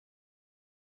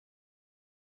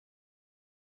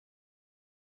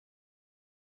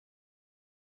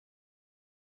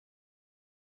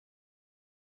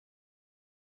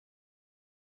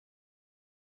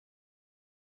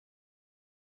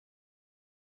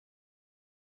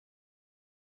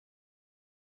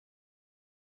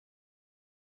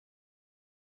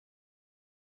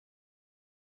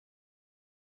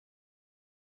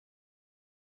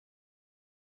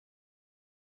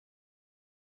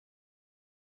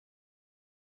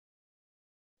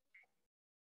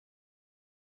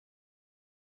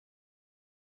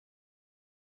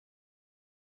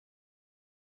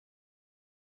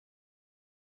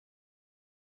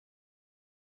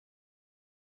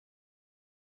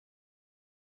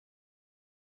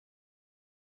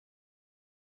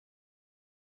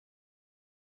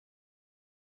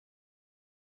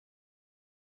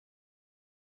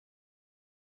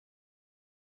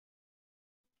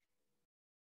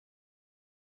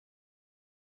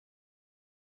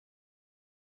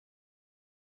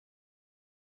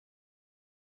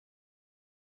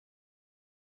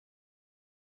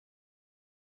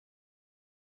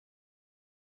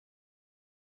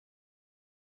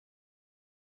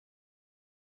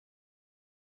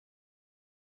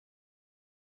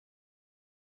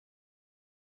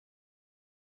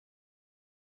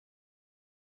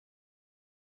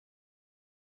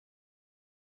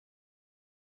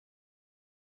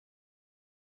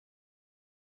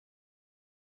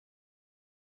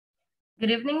Good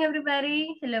evening,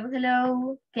 everybody. Hello,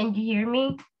 hello. Can you hear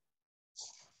me?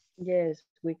 Yes,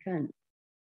 we can.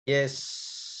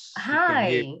 Yes.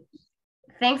 Hi.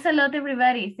 Thanks a lot,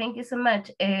 everybody. Thank you so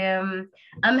much. I'm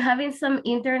having some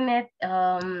internet,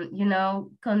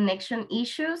 connection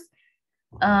issues.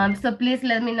 So please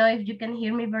let me know if you can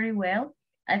hear me very well.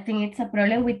 I think it's a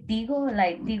problem with Tigo.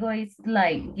 Like Tigo is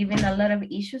like giving a lot of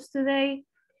issues today,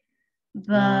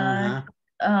 but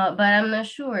I'm not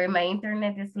sure. My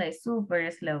internet is like super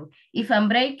slow. If I'm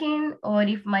breaking or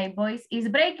if my voice is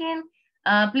breaking,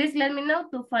 please let me know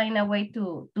to find a way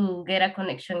to get a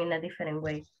connection in a different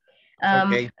way.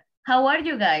 Okay. How are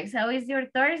you guys? How is your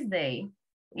Thursday?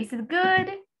 Is it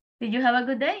good? Did you have a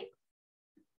good day?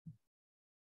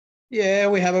 Yeah,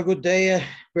 we have a good day.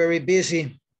 Very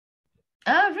busy.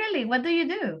 Oh, really? What do you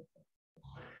do?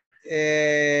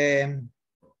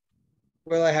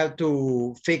 Well, I have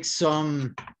to fix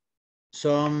some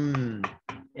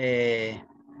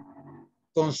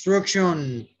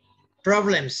construction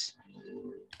problems.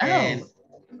 Oh, In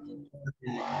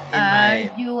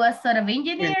my you a sort of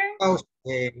engineer? house.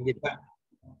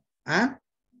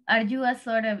 Are you a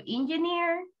sort of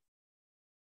engineer?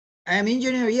 I'm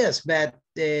engineer, yes, but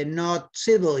not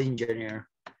civil engineer.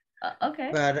 Okay.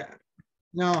 But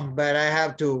no, but I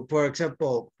have to, for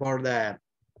example,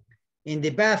 in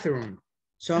the bathroom,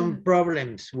 some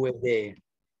problems with the,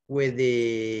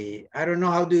 I don't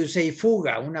know how do you say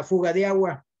fuga, una fuga de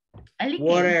agua. A leakage.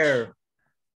 Water.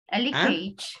 A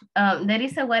leakage. There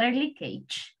is a water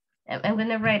leakage. I'm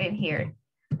gonna write it here.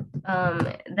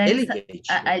 That is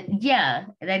yeah,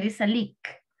 that is a leak.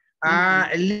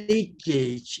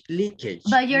 Leakage.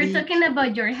 But you're talking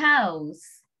about your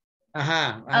house.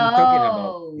 I'm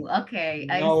talking about. Okay.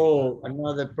 No,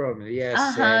 another problem.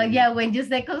 Yes. Yeah, when you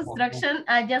say construction,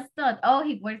 I just thought, oh,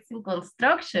 he works in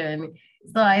construction.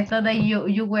 So I thought that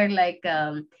you were like,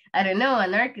 I don't know,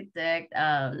 an architect,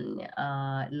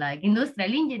 like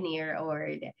industrial engineer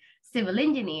or civil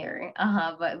engineer.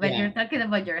 But Yeah. you're talking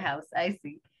about your house. I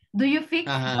see. Do you fix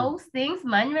those things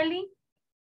manually?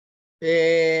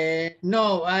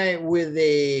 No, I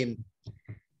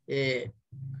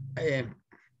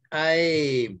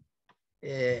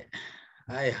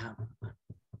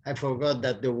forgot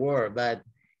that the word, but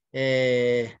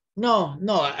no,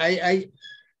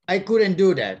 I couldn't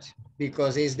do that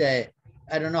because it's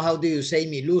I don't know how do you say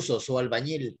milusos or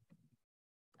albañil.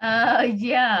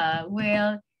 Yeah,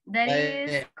 well, that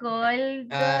is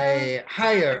called. I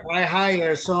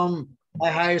hire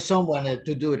someone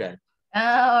to do that.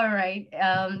 All right.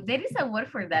 There is a word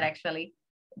for that actually.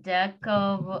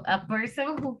 Jacob, a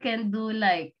person who can do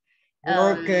like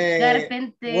carpenter,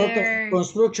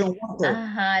 construction worker.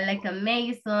 like a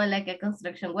mason, like a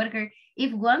construction worker.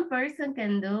 If one person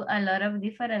can do a lot of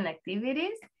different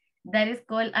activities, that is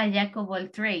called a jack of all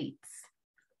trades.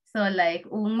 So like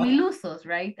un milusos,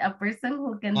 right? A person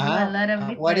who can do a lot of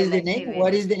different What is the activities. name?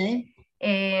 What is the name?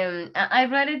 I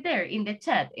wrote it there in the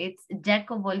chat. It's jack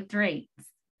of all trades.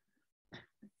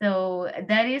 So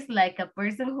that is like a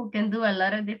person who can do a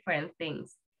lot of different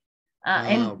things.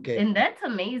 And that's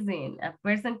amazing. A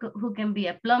person who can be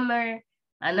a plumber,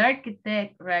 an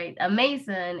architect, right? A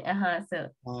mason. So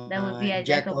that would be a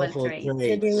jack of all trades.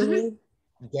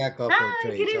 Jack of all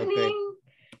trades. Good evening.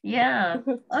 Yeah.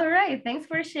 All right. Thanks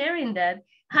for sharing that.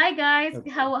 Hi guys.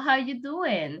 How you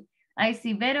doing? I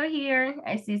see Vero here.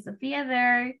 I see Sophia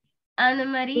there. Ana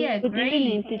Maria, great.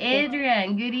 Evening,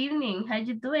 Adrian, good evening. How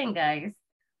you doing, guys?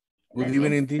 Good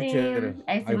evening, teacher.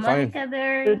 I see Monica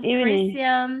there. Good evening.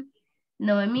 Christian,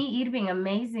 Noemi, Irving,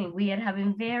 amazing. We are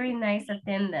having very nice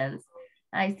attendance.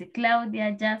 I see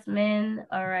Claudia, Jasmine,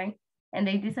 all right. And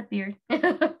they disappeared.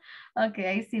 Okay,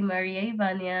 I see Maria,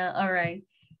 Ivania, all right.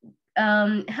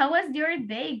 How was your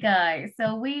day, guys?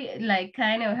 So we like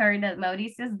kind of heard that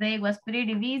Mauricio's day was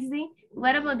pretty busy.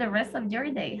 What about the rest of your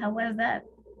day? How was that?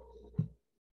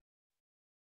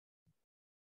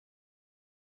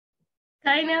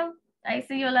 Kind of. I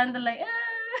see Yolanda like,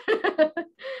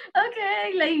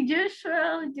 okay, like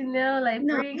usual, like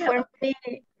no, for me,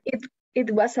 it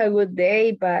was a good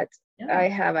day, but I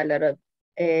have a lot of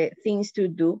things to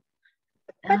do.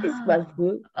 But it was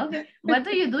good. Okay. What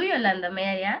do you do, Yolanda?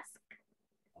 May I ask?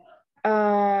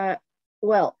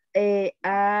 Well,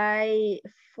 I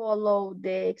follow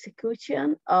the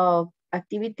execution of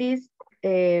activities,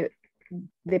 the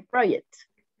project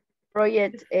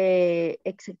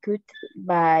executed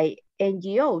by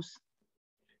NGOs.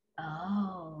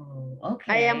 Oh,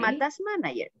 okay. I am a task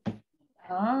manager.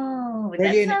 Oh,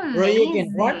 that's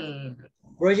amazing.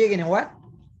 Project in what?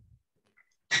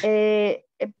 A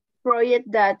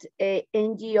project that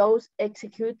NGOs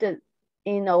executed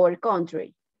in our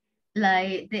country.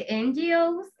 like the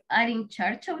NGOs are in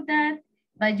charge of that,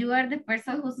 but you are the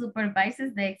person who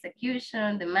supervises the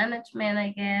execution, the management, I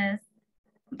guess,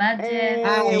 budget.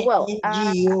 Well,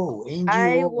 NGO,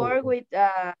 I NGO, work with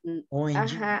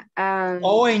ONG,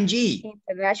 ONG.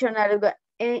 international,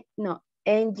 no,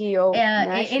 NGO,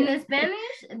 In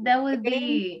Spanish, that would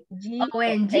be ONG, but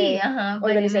in English,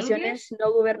 organizaciones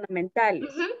no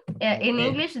gubernamentales. In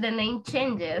English, the name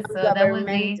changes, so that would Non-government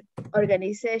be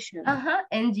organization.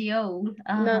 NGO.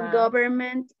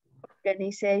 Non-government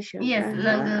organization. Yes,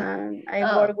 and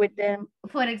I work with them.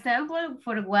 For example,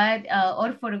 for what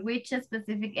or for which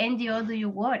specific NGO do you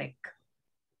work?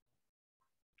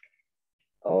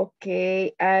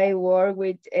 Okay, I work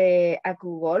with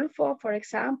Acugolfo, for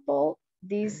example.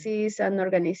 This is an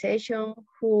organization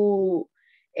who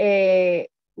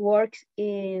works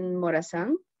in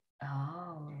Morazán.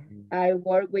 Oh. I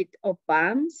work with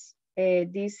OPAMS.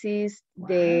 This is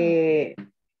the,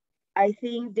 I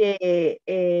think the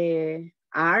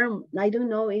arm, I don't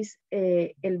know, is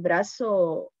el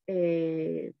brazo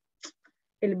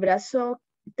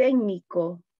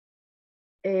técnico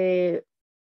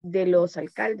de los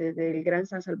alcaldes del Gran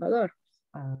San Salvador.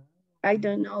 I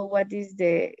don't know what is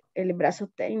el brazo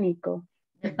técnico.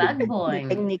 The backbone.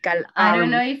 The technical arm. I don't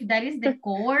know if that is the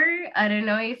core. I don't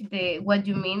know if what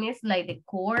you mean is like the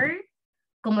core,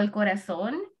 como el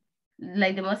corazón,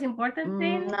 like the most important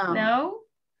thing. No?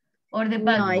 Or the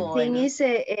backbone? No, I think it's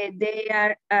they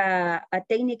are a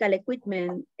technical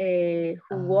equipment who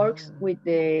works with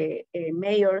the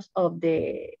mayors of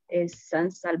the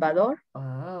San Salvador.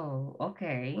 Oh,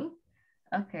 okay.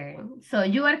 Okay. So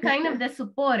you are kind of the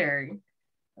supporter.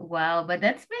 Wow, but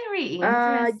that's very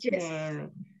interesting. Yes.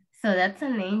 So that's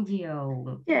an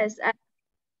NGO. Yes.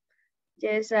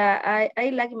 I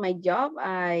like my job.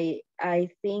 I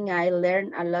think I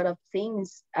learned a lot of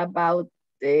things about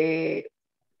the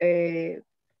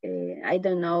I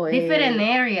don't know. Different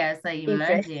areas, I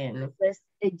imagine.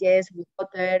 Yes,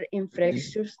 water,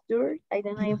 infrastructure. I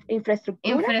don't know, infrastructure.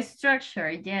 Infrastructure,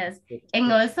 yes.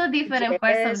 And also different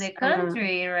parts of the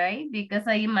country, right? Because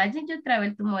I imagine you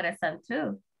travel to Morazán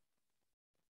too.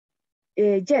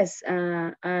 Yes,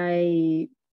 I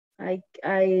like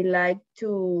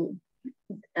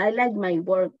my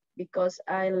work because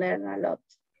I learn a lot.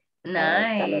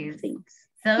 Nice. A lot of things.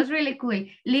 Sounds really cool.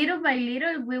 Little by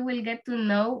little, we will get to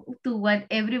know to what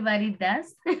everybody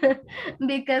does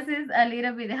because it's a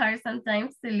little bit hard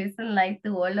sometimes to listen like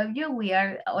to all of you. We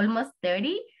are almost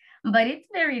 30, but it's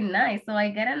very nice. So I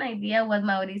got an idea what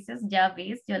Mauricio's job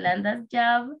is, Yolanda's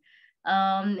job.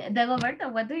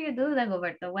 Dagoberto, what do you do,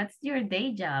 Dagoberto? What's your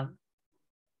day job?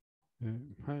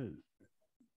 Hi,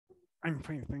 I'm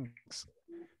fine, thanks.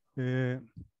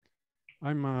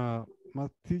 I'm a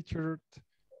math teacher.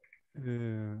 I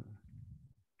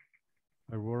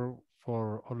work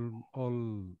for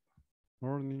all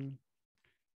morning,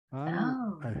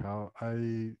 and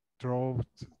I drove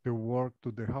the work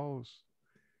to the house.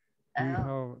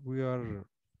 We are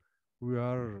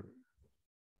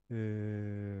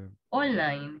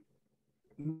online.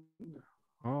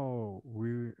 Oh,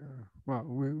 we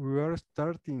are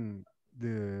starting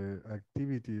the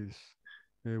activities.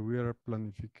 We are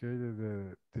planning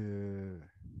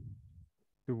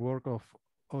the work of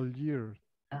all year.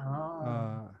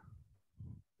 Oh.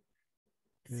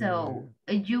 So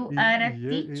you are a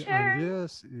teacher?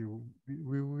 Yes,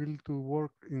 we will to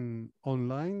work in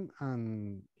online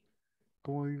and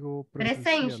 ¿cómo digo?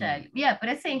 Presential. Yeah,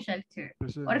 presential too.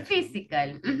 Or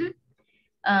physical.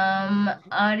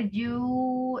 Are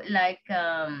you like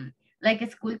a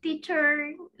school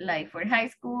teacher, like for high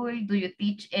school? Do you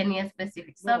teach any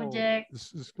specific subject?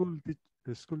 School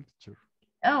teacher.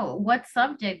 Oh, what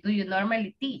subject do you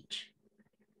normally teach?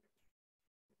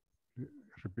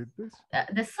 Repeat this?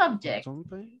 The subject.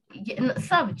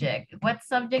 Subject. What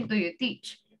subject do you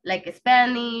teach? Like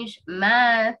Spanish,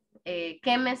 math,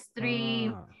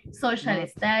 chemistry, social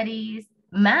studies,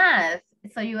 math.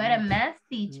 So you are a math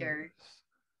teacher. Yes.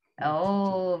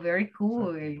 Oh, very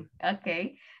cool.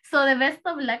 Okay. So the best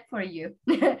of luck for you.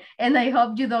 And I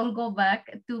hope you don't go back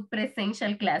to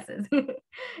presential classes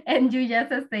and you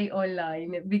just stay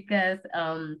online because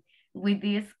with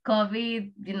this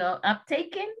COVID,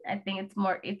 uptaking, I think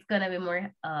it's gonna be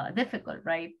more difficult,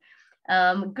 right?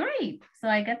 Great. So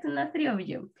I got to know 3 of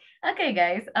you. Okay,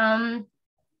 guys.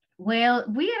 Well,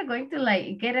 we are going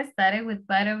to get started with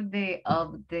part of the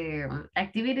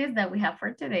activities that we have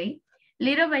for today.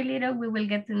 Little by little, we will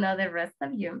get to know the rest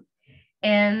of you.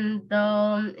 And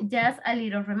just a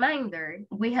little reminder,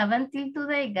 we have until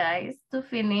today, guys, to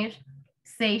finish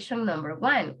session number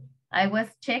 1. I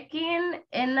was checking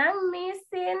and I'm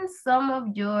missing some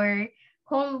of your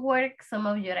homework, some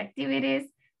of your activities.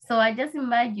 So I just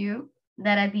invite you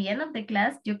that at the end of the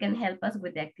class, you can help us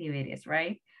with the activities,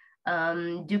 right?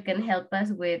 You can help us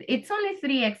with, it's only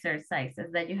 3 exercises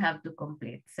that you have to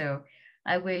complete. So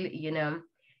I will,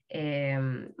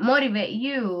 motivate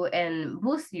you and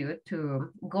boost you to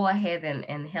go ahead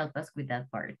and help us with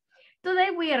that part. Today,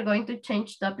 we are going to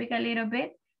change topic a little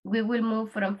bit. We will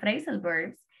move from phrasal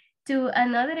verbs to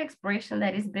another expression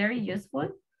that is very useful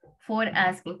for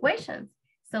asking questions.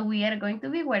 So we are going to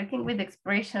be working with the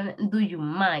expression, do you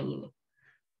mind?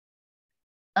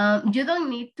 You don't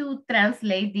need to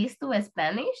translate this to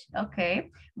Spanish,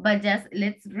 okay? But just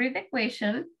let's read the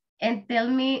question and tell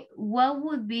me what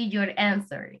would be your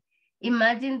answer.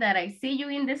 Imagine that I see you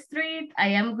in the street, I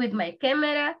am with my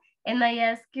camera, and I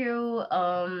ask you,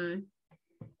 I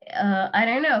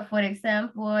don't know, for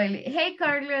example, hey,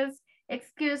 Carlos,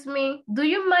 excuse me, do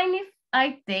you mind if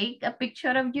I take a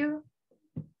picture of you?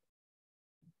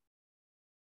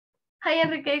 Hi,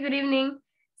 Enrique, good evening.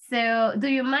 So, do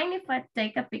you mind if I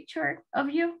take a picture of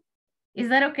you? Is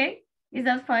that okay? Is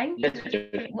that fine? Yes.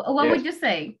 What would you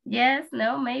say? Yes,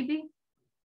 no, maybe?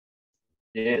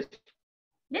 Yes.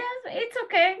 Yes, it's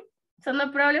okay. So no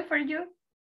problem for you.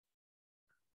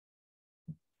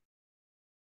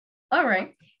 All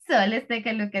right. So let's take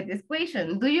a look at this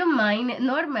question. Do you mind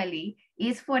normally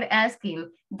is for asking,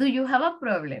 do you have a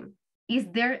problem? Is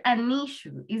there an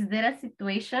issue? Is there a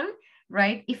situation,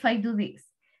 right? If I do this.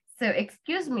 So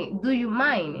excuse me, do you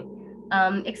mind?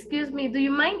 Excuse me, do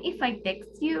you mind if I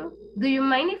text you? Do you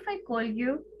mind if I call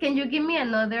you? Can you give me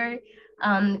another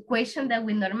question that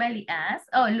we normally ask?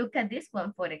 Oh, look at this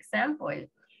one, for example.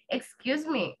 Excuse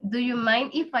me, do you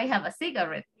mind if I have a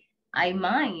cigarette? I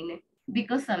mind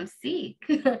because I'm sick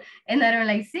and I don't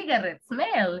like cigarette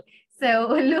smell. So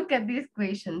look at this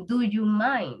question. Do you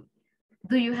mind?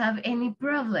 Do you have any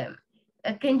problem?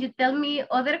 Can you tell me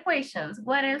other questions?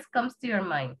 What else comes to your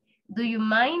mind? Do you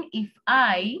mind if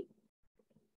I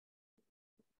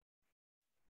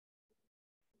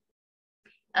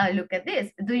look at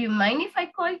this? Do you mind if I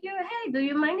call you? Hey, do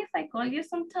you mind if I call you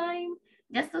sometime?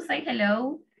 Just to say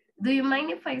hello. Do you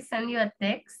mind if I send you a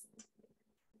text?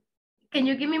 Can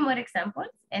you give me more examples?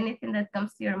 Anything that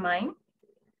comes to your mind?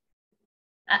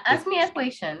 Ask me a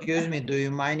question. Excuse me, do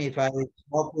you mind if I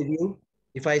smoke with you?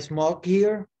 If I smoke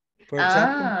here, for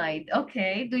example?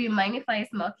 Okay. Do you mind if I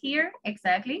smoke here?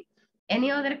 Exactly. Any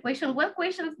other question? What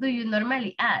questions do you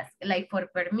normally ask? Like for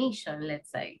permission, let's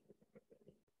say.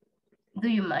 Do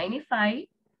you mind if I?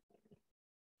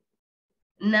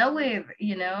 Now with,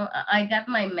 I got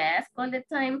my mask all the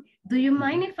time. Do you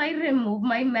mind if I remove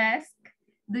my mask?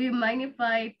 Do you mind if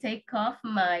I take off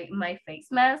my face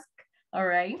mask? All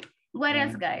right. What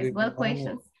else, guys? What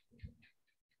questions?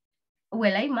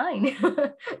 Well, I mind.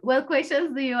 What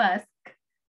questions do you ask?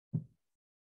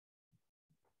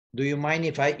 Do you mind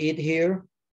if I eat here?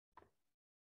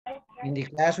 In the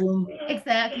classroom?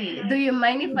 Exactly. Do you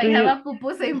mind if I have a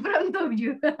pupus in front of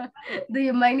you? Do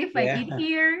you mind if I eat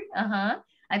here?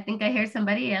 I think I heard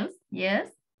somebody else. Yes.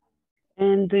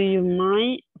 And do you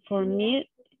mind, for me,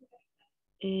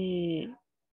 is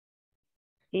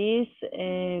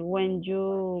when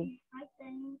you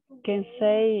can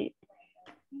say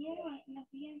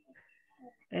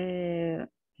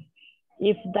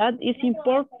if that is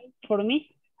important for me.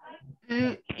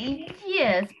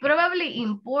 Yes, probably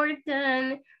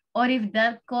important, or if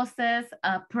that causes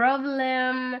a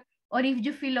problem, or if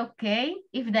you feel okay,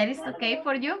 if that is okay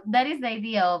for you, that is the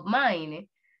idea of mine.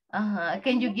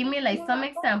 Can you give me like some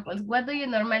examples? What do you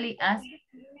normally ask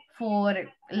for,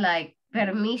 like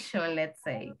permission, let's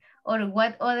say? Or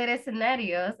what other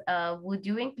scenarios would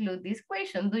you include this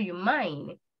question? Do you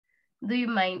mind? Do you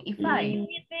mind if I?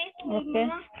 Okay.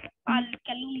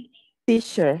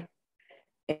 Teacher,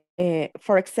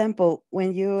 for example,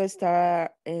 when you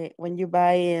start, when you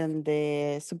buy in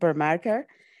the supermarket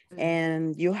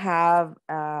and you have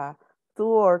 2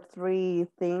 or 3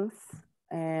 things,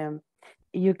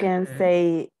 you can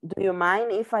say, do you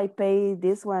mind if I pay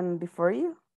this one before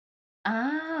you?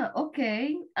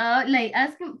 Okay. Like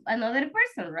asking another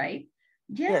person, right?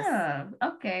 Yeah, Yes.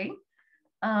 okay.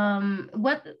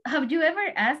 What have you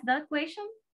ever asked that question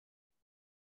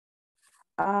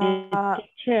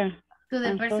Teacher, to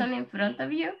the person in front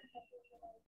of you?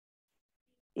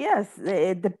 Yes,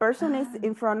 the person is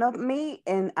in front of me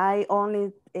and I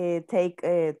only take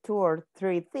 2 or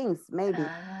 3 things maybe.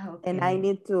 Okay. And I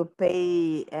need to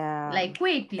pay. Like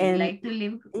quickly, like to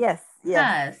leave Yes,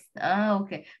 yes. fast.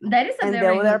 Okay. That is a And the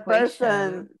very other good question.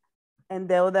 person, and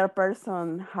the other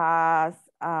person has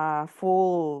a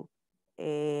full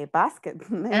basket,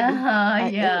 maybe.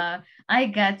 Yeah, I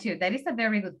got you. That is a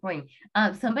very good point.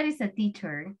 Somebody's a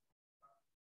teacher.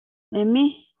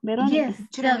 Me, Veronica. Yes,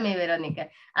 tell me, Veronica.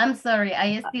 I'm sorry,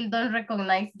 I still don't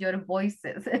recognize your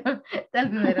voices. Tell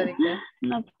me, Veronica.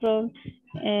 No problem.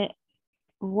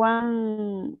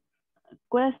 One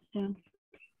question.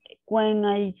 When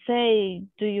I say,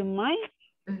 do you mind?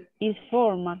 Is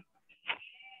formal.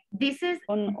 This is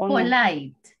or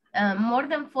polite. No? More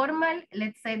than formal,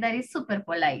 let's say that is super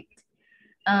polite.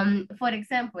 For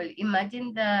example,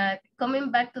 imagine that coming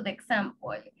back to the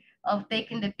example of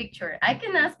taking the picture, I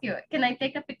can ask you, can I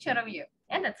take a picture of you?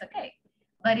 And that's okay.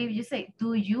 But if you say,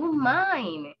 do you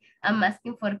mind? I'm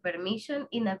asking for permission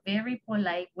in a very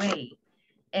polite way.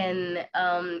 And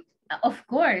of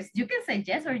course, you can say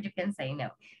yes or you can say no.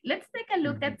 Let's take a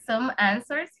look at some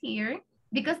answers here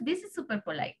because this is super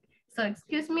polite. So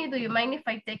excuse me, do you mind if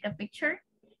I take a picture?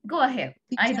 Go ahead.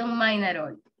 Teacher. I don't mind at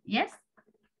all. Yes?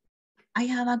 I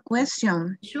have a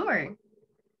question. Sure.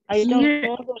 I don't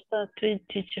understand,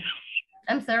 teacher.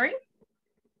 I'm sorry?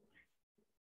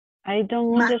 I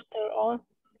don't understand all.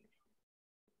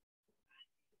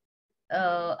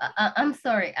 I'm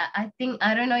sorry. I think,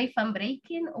 I don't know if I'm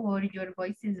breaking or your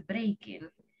voice is breaking.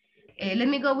 Let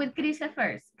me go with Crisia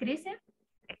first. Crisia?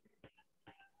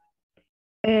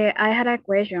 I had a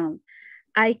question.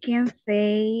 I can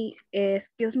say,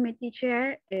 excuse me,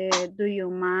 teacher, do you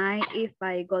mind if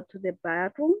I go to the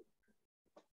bathroom?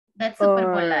 That's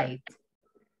super polite.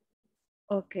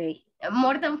 Okay.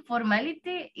 More than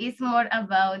formality is more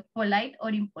about polite or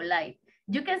impolite.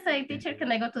 You can say, teacher,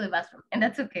 can I go to the bathroom? And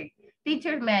that's okay.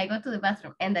 Teacher, may I go to the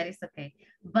bathroom? And that is okay.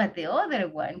 But the other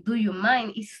one, do you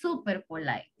mind, is super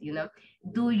polite, you know?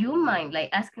 Do you mind, like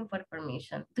asking for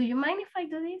permission? Do you mind if I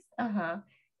do this?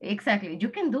 Exactly. You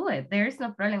can do it. There is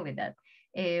no problem with that.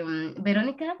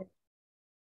 Veronica?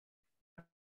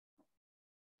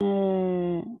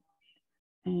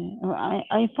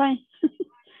 I fine.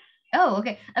 Oh,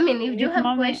 okay. I mean, if you have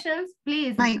questions,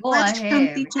 please go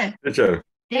ahead. Teacher.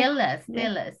 Tell us.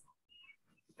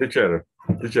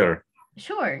 Teacher.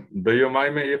 Sure. Do you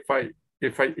mind me if I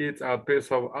eat a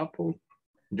piece of apple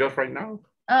just right now?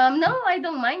 No, I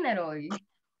don't mind at all.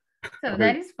 So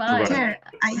that is fine. Teacher,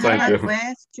 I have a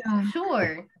question.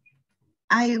 Sure.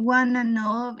 I want to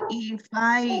know if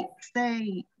I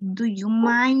say, do you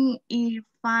mind if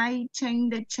I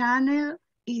change the channel?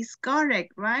 Is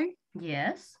correct, right?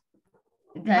 Yes.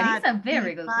 That is a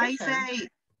very good question.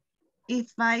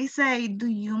 If I say, do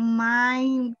you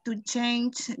mind to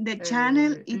change the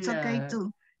channel? It's okay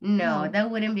too. No, that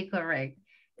wouldn't be correct.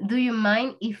 Do you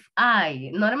mind if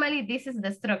normally this is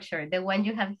the structure, the one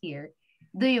you have here.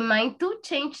 Do you mind to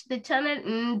change the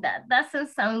channel? That doesn't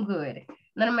sound good.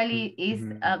 Normally is,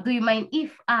 do you mind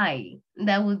if I?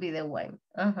 That would be the one.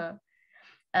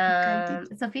 Okay,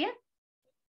 Sophia?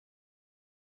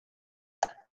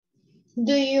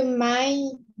 Do you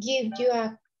mind give you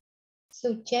a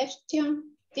suggestion,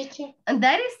 teacher? And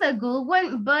that is a good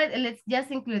one, but let's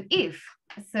just include if.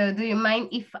 So do you mind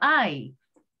if I?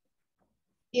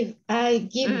 If I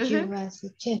give you a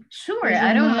suggestion. Sure,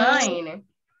 I don't mind.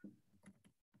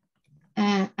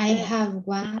 I have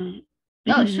one.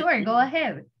 Oh, sure, go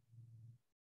ahead.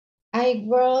 I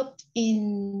wrote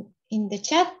in the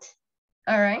chat.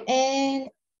 All right. And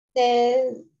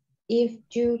says if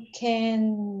you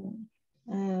can,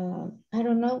 I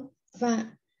don't know,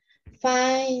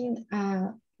 find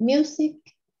music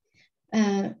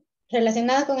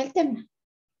relacionada con el tema.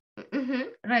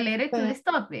 Related to this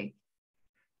topic.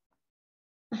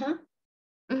 To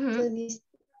this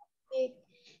topic.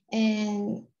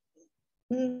 And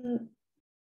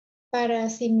para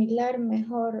asimilar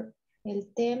mejor el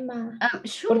tema.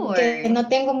 Sure. Porque no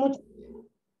tengo mucho.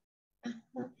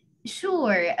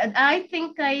 Sure. I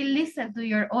think I listened to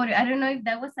your audio. I don't know if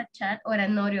that was a chat or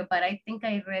an audio, but I think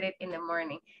I read it in the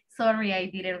morning. Sorry, I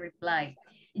didn't reply.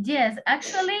 Yes,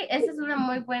 actually, esa es una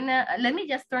muy buena. Let me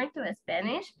just turn to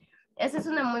Spanish. Esa es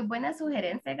una muy buena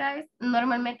sugerencia, guys.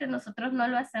 Normalmente nosotros no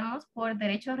lo hacemos por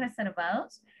derechos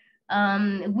reservados.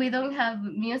 We don't have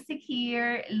music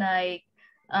here, like,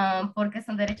 porque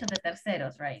son derechos de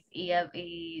terceros, right?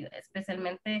 Y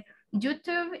especialmente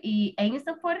YouTube e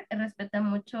INSAFORP respetan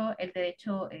mucho el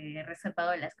derecho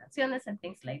reservado de las canciones and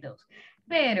things like those.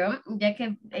 Pero ya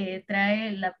que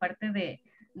trae la parte de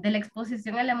la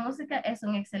exposición a la música, es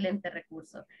un excelente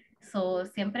recurso. So,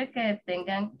 siempre que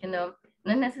tengan, no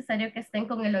es necesario que estén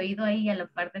con el oído ahí a la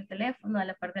par del teléfono, a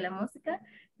la par de la música,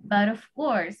 but of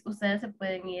course, ustedes se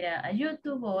pueden ir a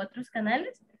YouTube o otros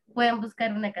canales, pueden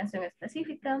buscar una canción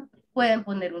específica, pueden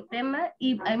poner un tema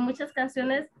y hay muchas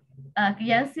canciones que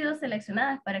ya han sido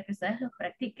seleccionadas para que ustedes los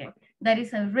practiquen. That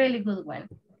is a really good one.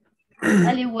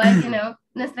 Al igual,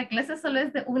 nuestra clase solo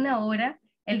es de 1 hora.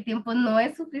 El tiempo no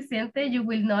es suficiente. You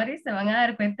will notice, se van a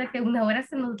dar cuenta que 1 hora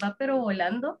se nos va pero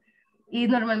volando. Y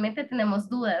normalmente tenemos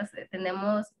dudas,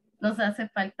 nos hace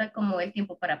falta como el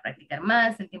tiempo para practicar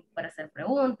más, el tiempo para hacer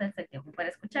preguntas, el tiempo para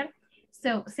escuchar.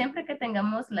 So, siempre que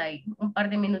tengamos un par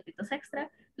de minutitos extra,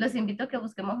 los invito a que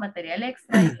busquemos material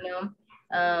extra.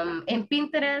 En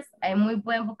Pinterest hay muy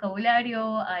buen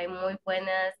vocabulario, hay muy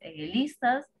buenas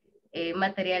listas,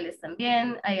 materiales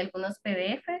también, hay algunos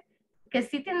PDF que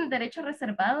sí tienen derechos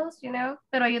reservados,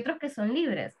 pero hay otros que son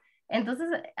libres. Entonces,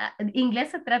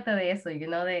 inglés se trata de eso,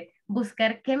 de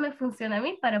buscar qué me funciona a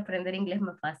mí para aprender inglés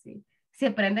más fácil. Si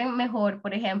aprenden mejor,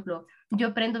 por ejemplo, yo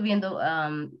aprendo viendo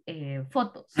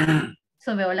fotos.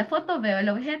 So, veo la foto, veo el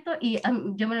objeto y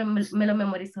yo me lo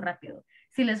memorizo rápido.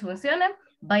 Si les funciona,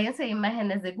 váyanse a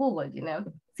imágenes de Google,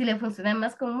 Si les funciona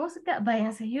más con música,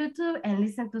 váyanse a YouTube and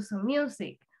listen to some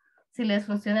music. Si les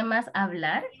funciona más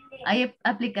hablar, hay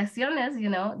aplicaciones,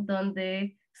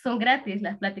 donde son gratis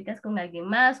las pláticas con alguien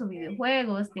más o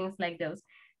videojuegos, things like those.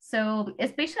 So,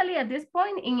 especially at this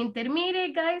point, in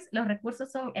intermediate, guys, los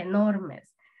recursos son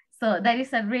enormes. So that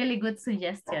is a really good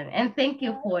suggestion. And thank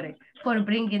you for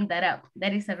bringing that up.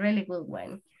 That is a really good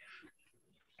one.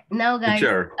 Now, guys,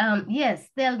 Teacher. Yes,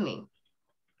 tell me.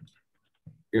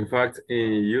 In fact,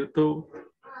 in YouTube,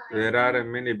 there are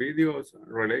many videos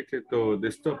related to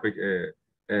this topic,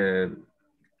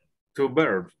 to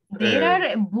verbs. There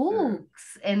are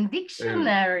books and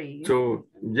dictionaries.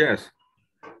 Yes.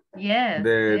 Yes,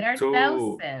 there are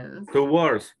thousands. 2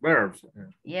 words, verbs.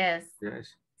 Yes.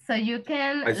 Yes. So you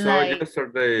can I saw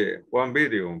yesterday one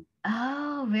video.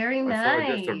 Oh, very nice. I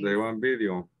saw yesterday one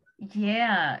video.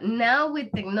 Yeah, now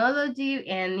with technology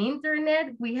and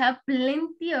internet, we have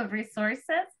plenty of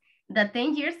resources that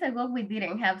 10 years ago we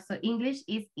didn't have. So English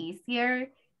is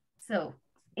easier. So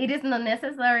it is not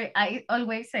necessary. I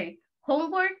always say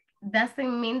homework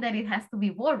doesn't mean that it has to be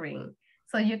boring.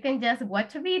 So you can just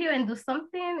watch a video and do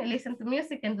something, listen to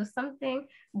music and do something,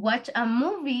 watch a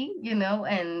movie,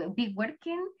 and be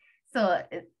working. So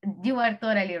you are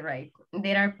totally right.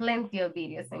 There are plenty of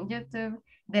videos on YouTube.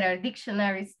 There are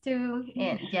dictionaries too.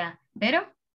 And yeah, Vero?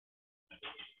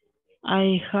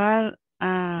 I have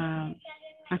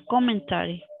a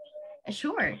commentary.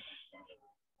 Sure.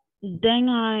 Then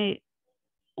I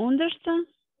understand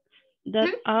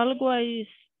that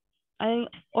I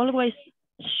always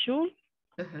should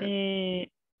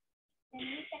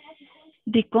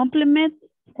the compliment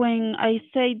when I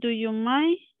say do you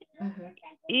mind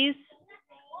is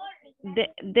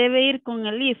debe ir con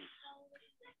el if.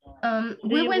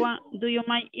 Do you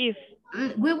mind if?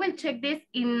 We will check this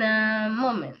in a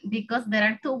moment because there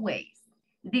are 2 ways.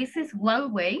 This is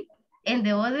one way and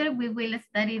the other we will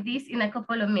study this in a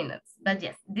couple of minutes. But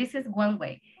yes, this is one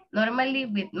way. Normally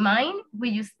with mind we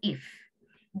use if.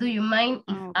 Do you mind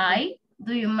if I?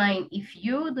 Do you mind if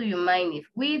you? Do you mind if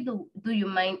we? Do you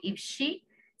mind if she?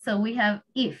 So we have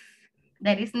if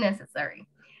that is necessary.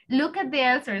 Look at the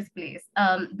answers, please.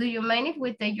 Do you mind if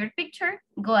we take your picture?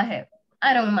 Go ahead.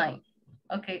 I don't mind.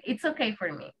 Okay, it's okay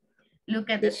for me.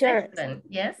 Look at the section.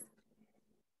 Yes?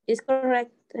 It's correct.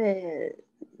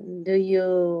 Do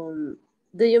you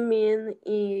mean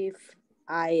if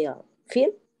I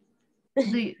feel?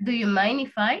 Do you mind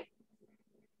if I?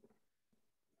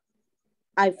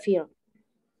 I feel.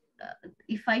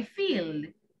 If I feel.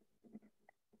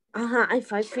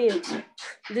 If I feel.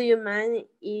 Do you mind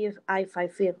if I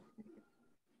feel?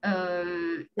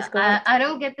 I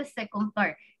don't get the second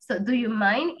part. So do you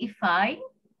mind if I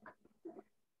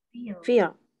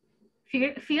feel?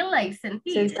 Feel like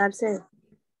sentir. Sentarse.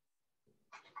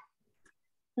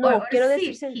 No, quiero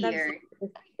decir sentarse.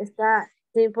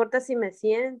 ¿Te importa si me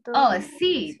siento? Oh,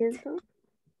 sí. ¿Siento?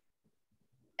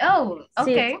 Oh,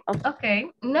 okay, okay.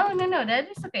 No, that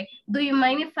is okay. Do you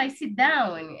mind if I sit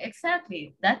down?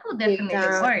 Exactly. That could definitely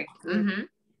work.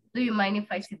 Do you mind if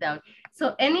I sit down?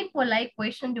 So any polite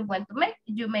question you want to make,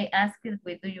 you may ask it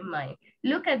with do you mind?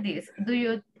 Look at this. Do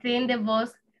you think the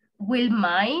boss will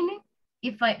mind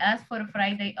if I ask for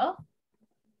Friday off?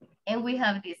 And we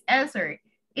have this answer.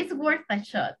 It's worth a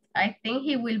shot. I think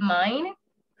he will mind.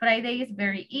 Friday is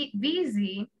very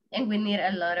busy and we need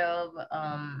a lot of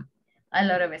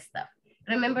stuff.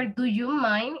 Remember, do you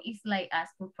mind is like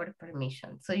asking for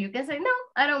permission. So you can say, no,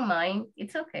 I don't mind.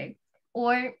 It's okay.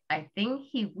 Or I think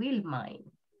he will mind.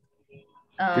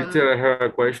 Teacher, I have a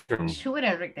question. Sure,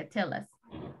 Enrique, tell us.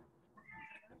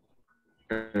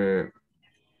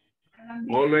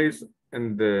 Always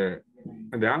in the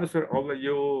answer, always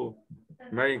you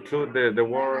may include the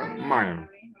word mind.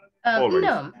 Always.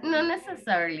 No, not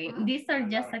necessarily. These are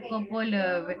just a couple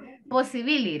of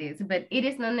possibilities, but it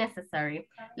is not necessary.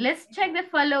 Let's check the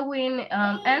following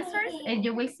answers and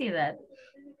you will see that.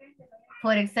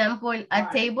 For example, a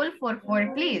table for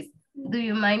four, please. Do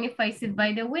you mind if I sit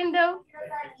by the window?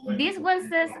 This one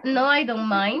says, no, I don't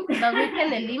mind, but we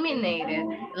can eliminate it.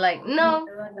 Like, no,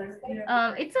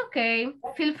 it's okay.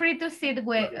 Feel free to sit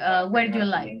where you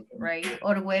like, right?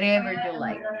 Or wherever you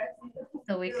like.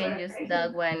 So we can use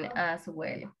that one as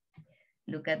well.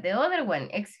 Look at the other one.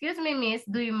 Excuse me, miss,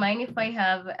 do you mind if I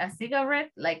have a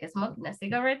cigarette, like smoking a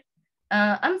cigarette?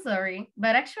 I'm sorry,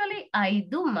 but actually I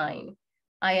do mind.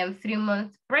 I am 3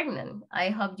 months pregnant. I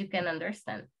hope you can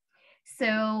understand.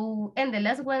 So, and the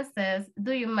last one says,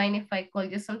 do you mind if I call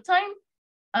you sometime?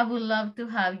 I would love to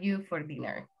have you for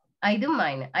dinner. I do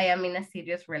mind. I am in a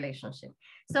serious relationship.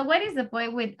 So what is the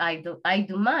point with I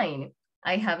do mind?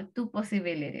 I have two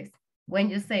possibilities. When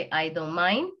you say I don't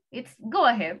mind, it's go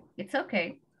ahead, it's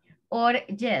okay. Or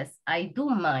yes, I do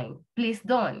mind. Please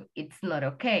don't, it's not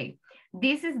okay.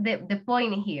 This is the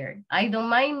point here. I don't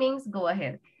mind means go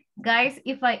ahead. Guys,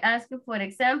 if I ask you, for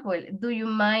example, do you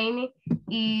mind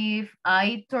if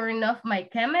I turn off my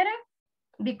camera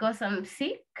because I'm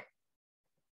sick?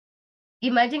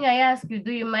 Imagine I ask you,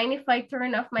 do you mind if I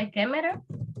turn off my camera?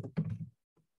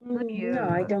 No,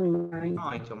 I don't mind. No,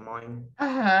 I don't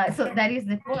mind. So that is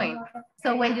the point.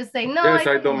 So when you say, no, Yes,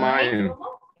 I I don't don't mind.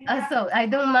 mind. So I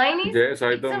don't mind is, Yes,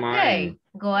 I it's don't okay. mind.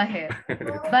 Go ahead.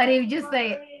 But if you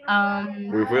say,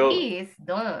 We will. is,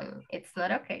 don't, it's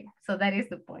not okay. So that is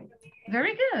the point.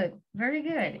 Very good. Very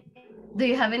good. Do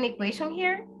you have any question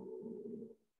here?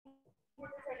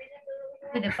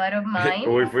 With the part of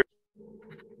mind? We will.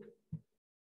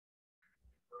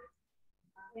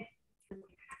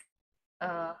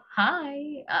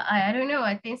 Hi. I don't know.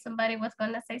 I think somebody was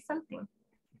going to say something.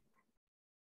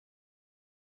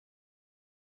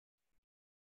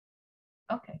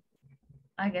 Okay.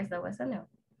 I guess that was a no.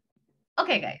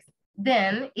 Okay, guys.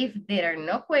 Then, if there are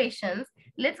no questions,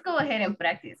 let's go ahead and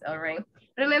practice, all right?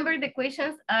 Remember, the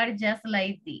questions are just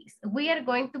like this. We are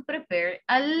going to prepare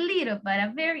a little, but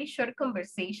a very short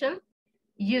conversation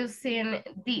using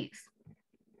this.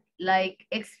 Like,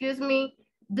 excuse me,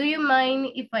 do you mind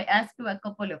if I ask you a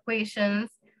couple of questions?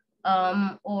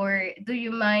 Or do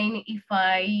you mind if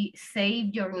I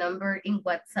save your number in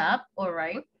WhatsApp, all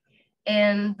right?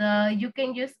 And you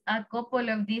can use a couple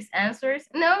of these answers.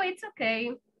 No, it's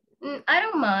okay. I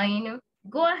don't mind.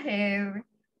 Go ahead.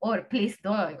 Or please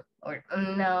don't. Or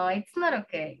no, it's not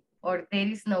okay. Or there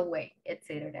is no way,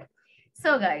 etc.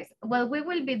 So guys, what we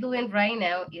will be doing right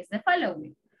now is the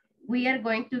following. We are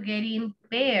going to get in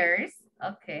pairs,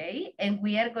 okay? And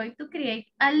we are going to create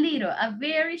a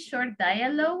very short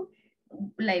dialogue,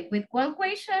 like with one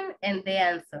question and the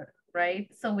answer, right?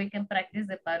 So we can practice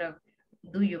the part of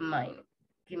do you mind?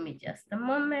 Give me just a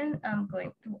moment. I'm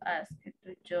going to ask you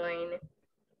to join.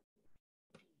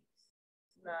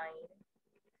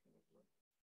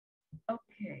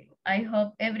 Okay, I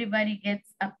hope everybody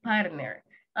gets a partner.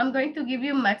 I'm going to give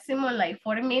you maximum like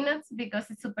 4 minutes because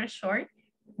it's super short.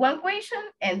 One question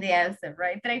and the answer,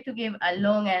 right? Try to give a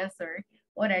long answer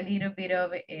or a little bit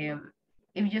of,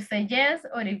 if you say yes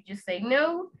or if you say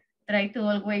no, try to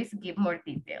always give more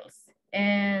details.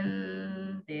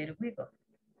 And there we go.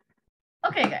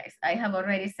 Okay, guys, I have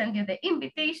already sent you the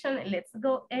invitation. Let's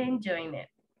go and join it.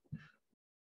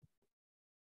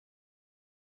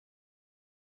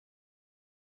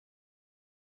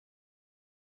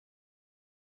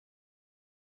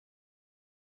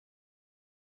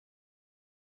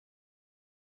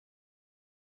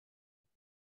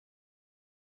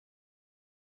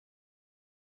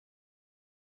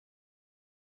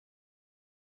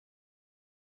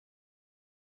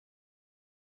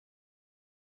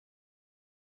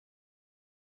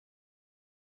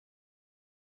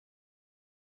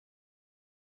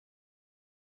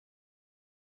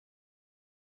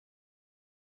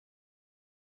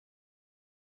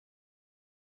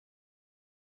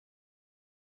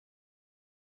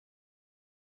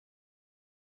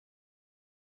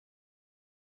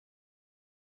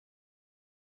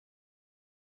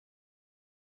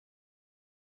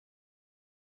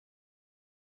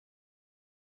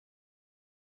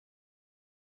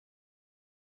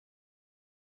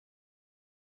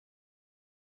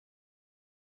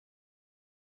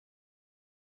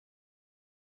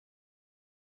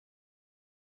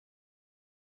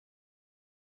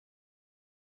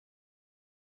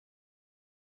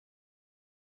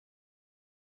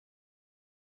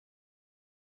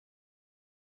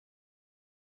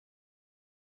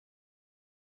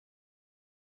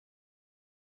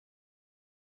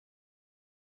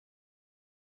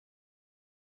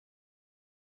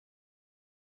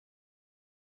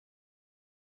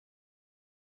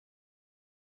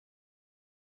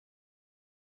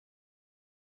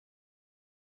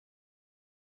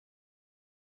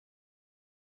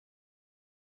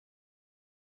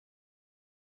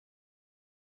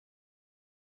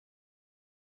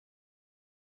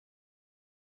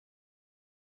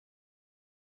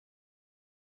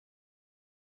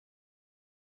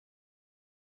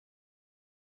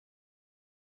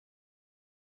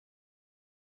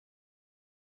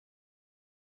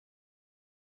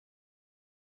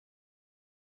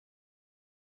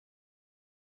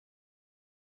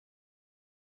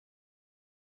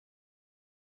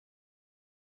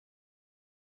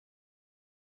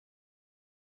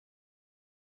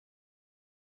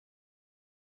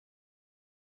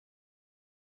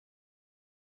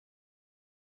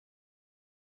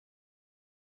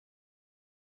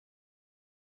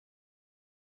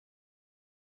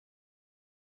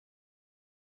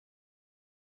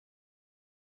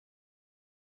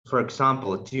 For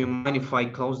example, do you mind if I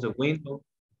close the window?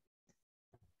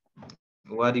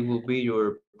 What it will be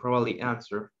your probably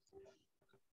answer?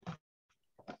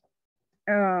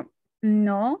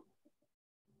 No,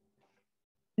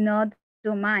 not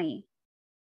do mine.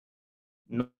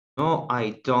 No, no,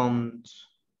 I don't.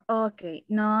 Okay,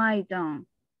 no, I don't.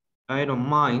 I don't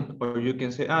mind, or you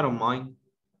can say I don't mind.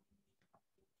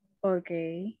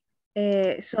 Okay.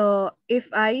 So if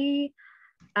I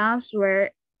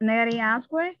answer negative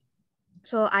answer,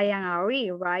 so I am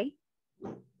agree, right?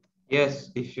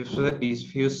 Yes, if you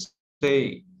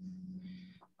say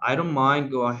I don't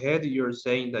mind, go ahead. You're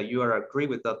saying that you are agree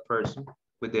with that person,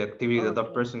 with the activity that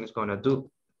that person is gonna do.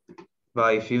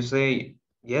 But if you say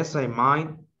yes, I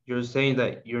mind, you're saying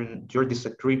that you're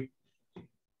disagree.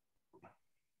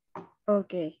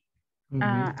 Okay.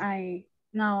 I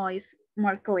now it's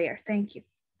more clear. Thank you.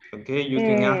 Okay, you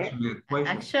can ask me a question.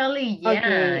 Actually,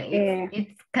 yeah, Okay,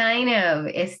 it's kind of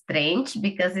strange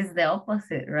because it's the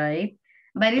opposite, right?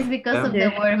 But it's because of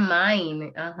the word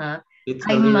mine. It's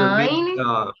I a little mine. bit,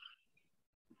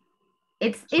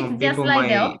 it's some just people like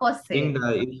the might opposite. think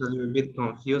that it's a little bit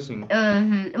confusing.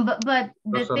 But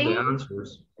Because of the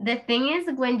answers. the thing is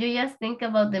when you just think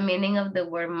about the meaning of the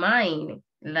word mine,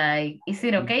 like, is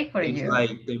it okay for It's you?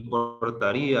 like te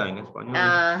importaría en español.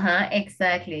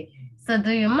 Exactly. So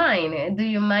do you mind? Do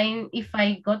you mind if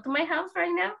I go to my house right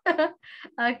now?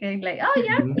 Okay, like, oh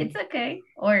yeah, it's okay.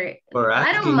 Or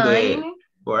I don't mind.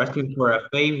 Or asking for a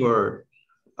favor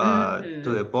to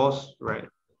the boss, right?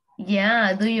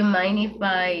 Yeah, do you mind if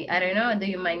I don't know, do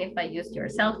you mind if I use your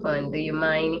cell phone? Do you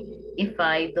mind if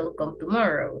I don't come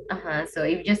tomorrow? So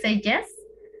if you say yes,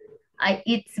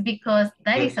 it's because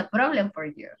that is a problem for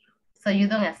you. So you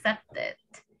don't accept it.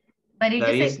 But if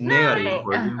That you is say, negative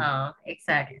for you.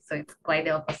 exactly. So it's quite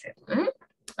the opposite.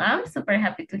 I'm super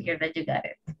happy to hear that you got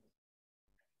it.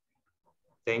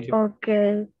 Thank you.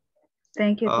 Okay.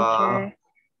 Thank you, teacher.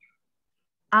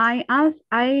 I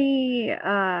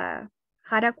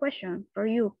had a question for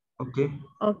you. Okay.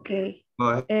 Okay.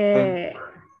 Go ahead.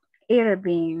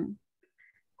 Irving,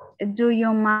 do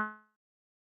you mind?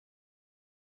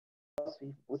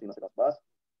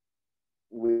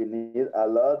 We need a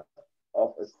lot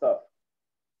of stuff.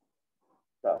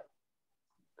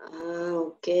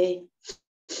 Okay.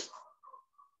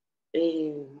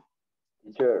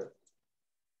 Teacher.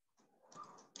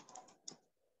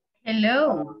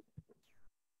 Hello.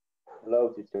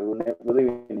 Hello, teacher. Good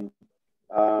evening.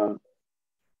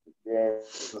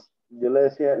 Yo le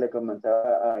decía, le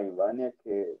comentaba a Ivania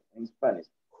que en Spanish,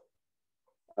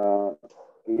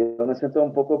 que yo me siento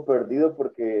un poco perdido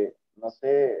porque no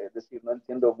sé, es decir, no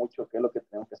entiendo mucho qué es lo que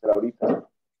tenemos que hacer ahorita.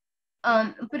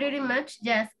 Pretty much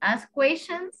just ask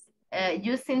questions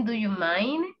using do you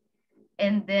mind,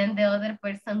 and then the other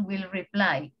person will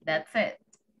reply. That's it.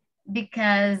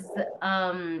 Because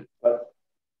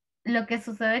lo que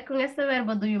sucede con este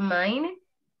verbo do you mind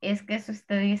es que si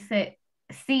usted dice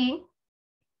sí,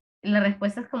 la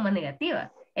respuesta es como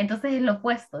negativa. Entonces es lo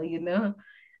opuesto, you know.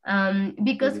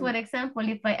 Because for example,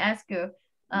 if I ask you,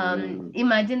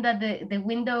 imagine that the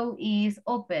window is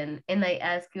open and I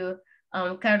ask you,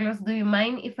 Carlos, do you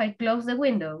mind if I close the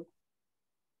window?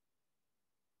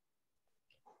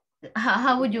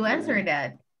 How would you answer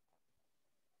that?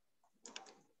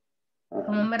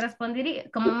 ¿Cómo me respondería?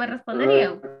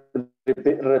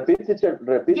 Repeat, teacher,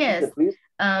 yes. please.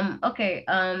 Okay,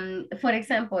 for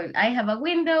example, I have a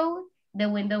window, the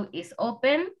window is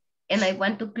open, and I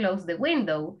want to close the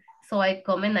window. So I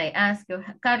come and I ask you,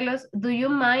 Carlos, do you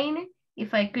mind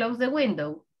if I close the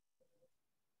window?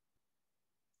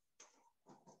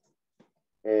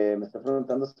 Me está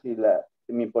preguntando si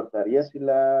me importaría si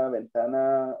la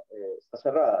ventana está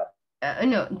cerrada.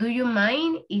 No, do you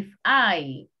mind if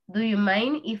I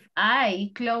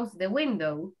close the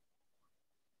window?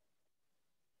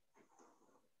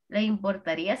 ¿Le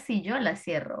importaría si yo la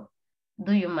cierro?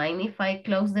 Do you mind if I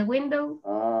close the window?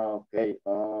 Okay.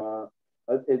 Do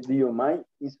you mind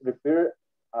is refer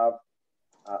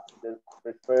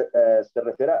se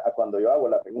refiere a cuando yo hago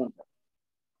la pregunta.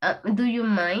 Do you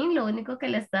mind? Lo único que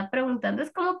le está preguntando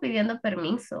es como pidiendo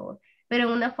permiso, pero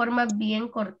en una forma bien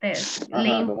cortés. Ajá,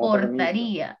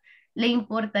 ¿Le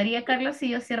importaría, Carlos, si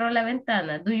yo cierro la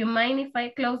ventana? Do you mind if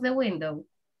I close the window?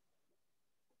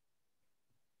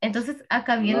 Entonces,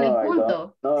 acá viene el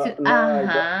punto. No,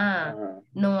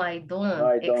 I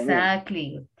don't.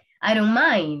 Exactly. I don't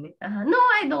mind. No,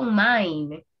 I don't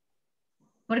mind.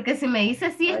 Porque si me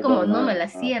dice sí, es como no me la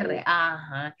cierre.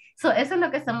 So, eso es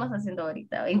lo que estamos haciendo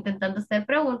ahorita, intentando hacer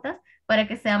preguntas para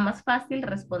que sea más fácil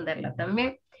responderla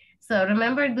también. So,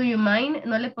 remember, do you mind?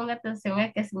 No le ponga atención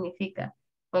a qué significa.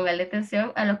 Póngale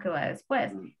atención a lo que va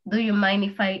después. Do you mind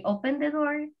if I open the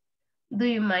door? Do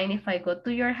you mind if I go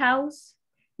to your house?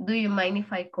 Do you mind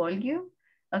if I call you?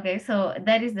 Okay, so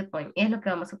that is the point. Es lo que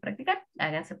vamos a practicar.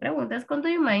 Háganse preguntas con do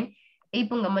you mind y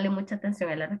pongámosle mucha atención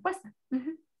a la respuesta.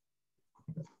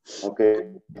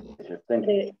 Okay, thank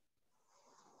you.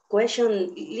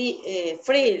 Question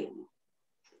free,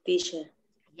 teacher.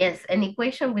 Yes, any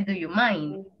question with do you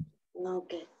mind?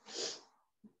 Okay.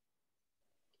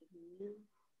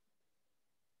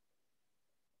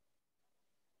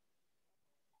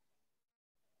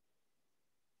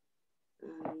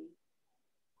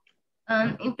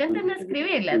 Intenten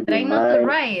escribirla, try not to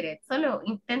write it, solo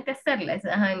intente hacerla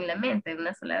en la mente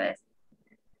una sola vez.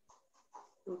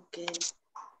 Okay.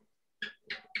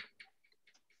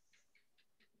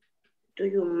 Do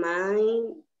you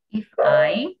mind if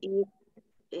I do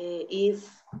you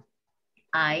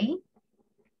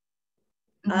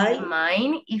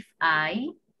mind if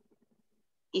I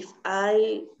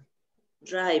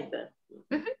drive?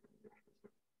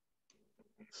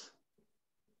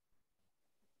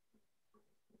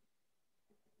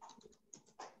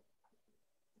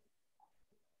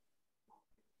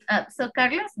 So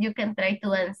Carlos, you can try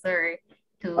to answer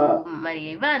to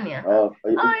Maria Ivania.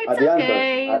 It's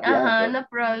okay. No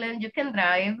problem. You can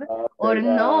drive. Or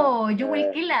no, you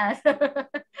will kill us.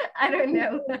 I don't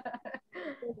know.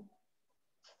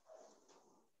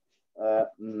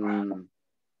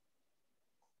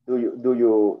 Do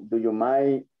you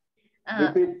mind?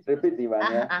 Repeat,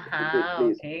 Ivania. Repeat,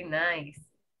 please. Okay, nice.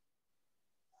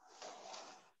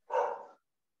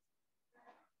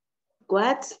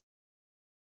 What?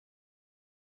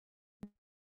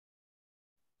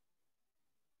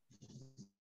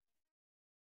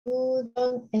 You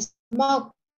don't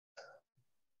smoke,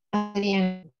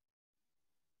 Adrian.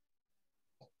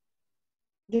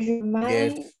 Do you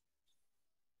mind? Yes.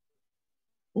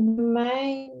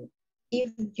 Mind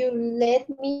if you let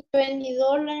me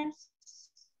 $20?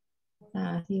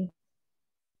 Sí.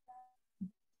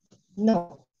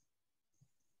 No.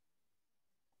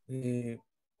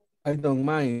 I don't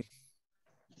mind.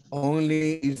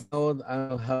 Only it's not I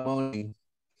don't have money.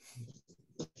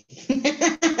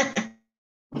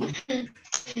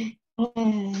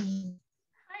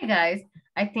 Hi guys,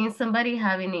 I think somebody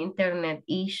having internet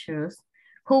issues.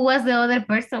 Who was the other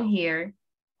person here?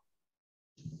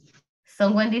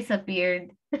 Someone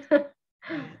disappeared.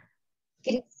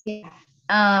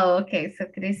 Oh, okay. So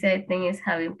Chris, I think, is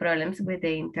having problems with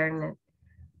the internet.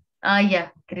 Yeah,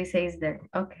 Chris is there.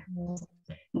 Okay.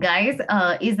 Guys,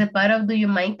 is the part of do you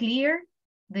mind clear?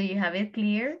 Do you have it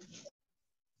clear?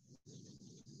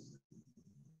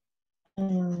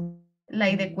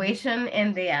 Like the question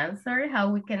and the answer,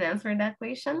 how we can answer that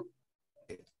question?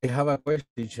 I have a question,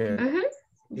 teacher.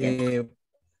 Yes.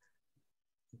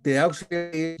 The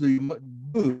auxiliary is do you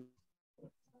do?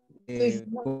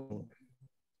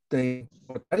 Te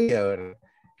importaría, ¿verdad?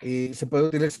 Se puede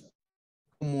utilizar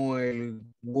como el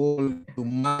would to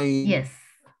mind. Yes.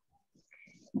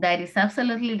 That is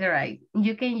absolutely right.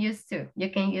 You can use two. You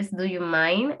can use do you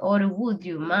mind or would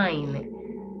you mind?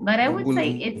 But I would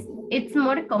say it's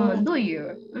more common do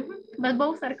you. But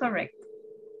both are correct.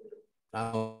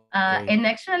 Okay. And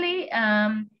actually,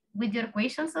 with your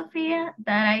question, Sophia,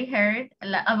 that I heard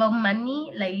about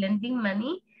money, like lending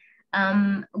money,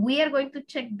 we are going to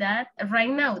check that right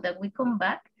now that we come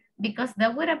back, because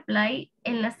that would apply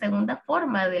en la segunda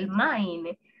forma del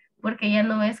mind, porque ya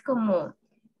no es como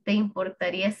te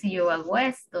importaría si yo hago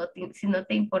esto, si no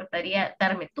te importaría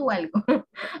darme tú algo.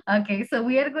 Okay, so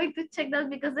we are going to check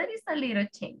that because there is a little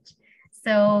change.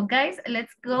 So guys,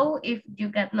 let's go. If you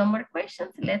got no more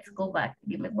questions, let's go back.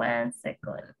 Give me 1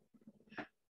 second.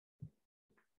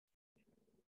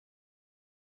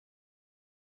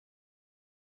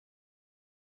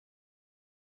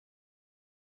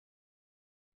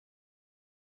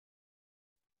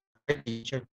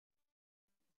 Teacher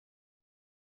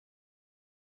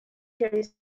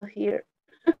is here.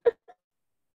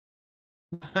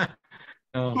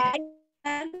 No. Hi,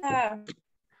 Sandra.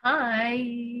 Hi.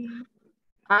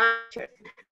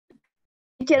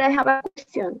 Teacher, I have a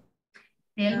question.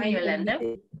 Tell me, Yolanda.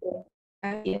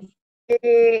 Yes.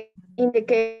 In the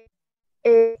case,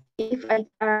 if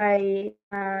I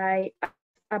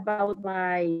about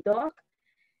my dog,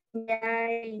 may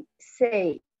I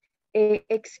say,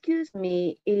 excuse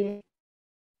me, if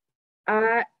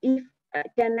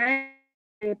can I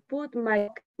put my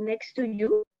next to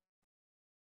you?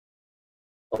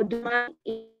 Or do I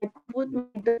put my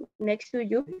dog next to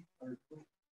you?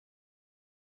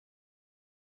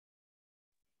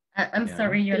 I'm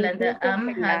sorry, Yolanda. I'm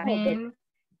having,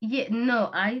 no,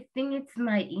 I think it's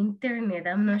my internet.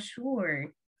 I'm not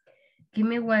sure. Give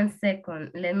me 1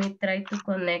 second. Let me try to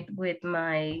connect with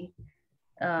my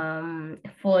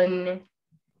phone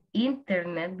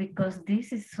internet because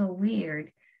this is so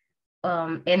weird.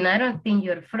 And I don't think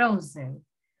you're frozen.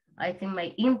 I think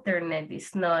my internet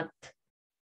is not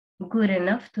good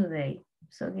enough today.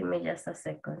 So give me just a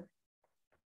second.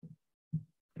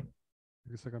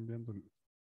 Está cambiando.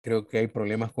 Creo que hay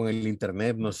problemas con el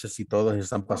internet. No sé si todos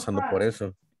están pasando por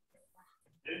eso.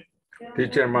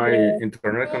 Teacher, my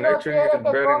internet connection is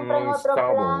very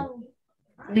unstable.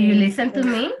 Do you listen to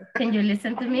me? Can you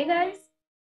listen to me, guys?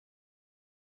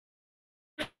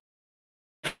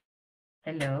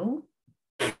 Hello?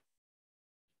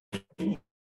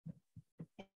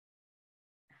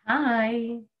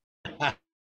 Hi.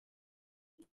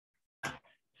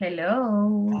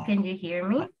 Hello, can you hear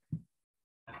me?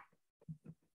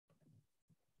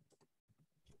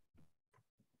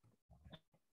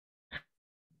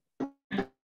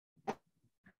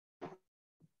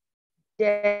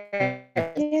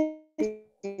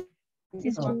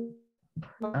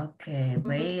 Okay,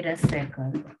 wait a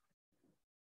second.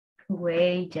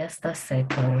 Wait just a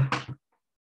second.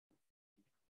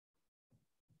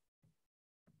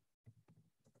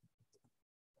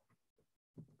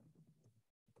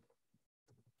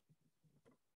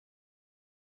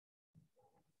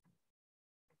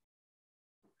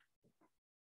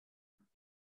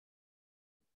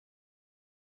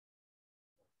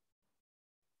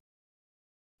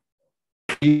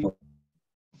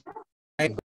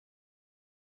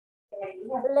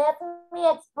 Let me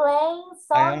explain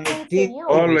something to you.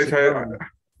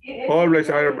 Always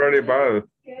are very bad.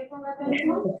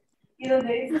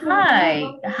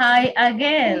 Hi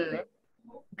again.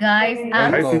 Guys,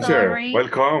 I'm Hi, teacher. sorry.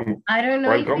 Welcome. I don't know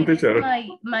Welcome, if it's teacher.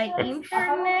 my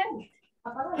internet.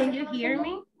 Can you hear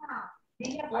me?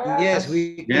 Yes,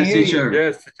 we can Yes, hear teacher. you.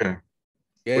 Yes, teacher.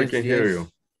 We can hear you.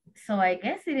 So I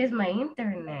guess it is my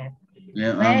internet.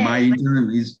 Yeah, my internet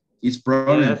is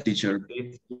problem, Yes. teacher.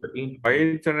 My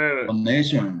internet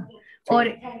Connection.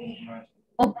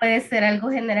 O puede ser algo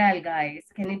general, guys.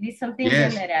 Can it be something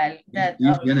Yes. general? That,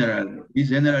 It's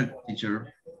general,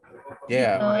 teacher.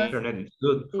 Yeah. My internet is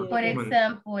good. For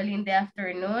example, in the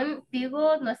afternoon,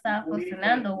 Tigo no estaba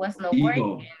funcionando, was not Tigo,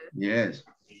 working. yes.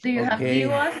 Do you have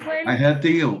Tigo as well? I had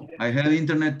Tigo. I had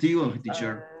internet Tigo,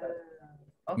 teacher.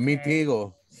 Me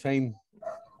Tigo, same.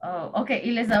 Oh, okay.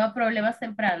 ¿Y les daba problemas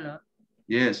temprano?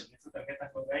 Yes.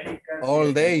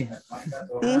 All day.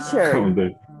 Teacher. All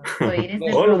day. So it is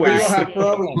the Always. provider.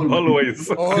 Always.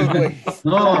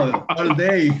 No, all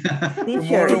day.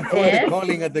 Teacher, Tomorrow for the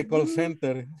calling at the call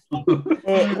center.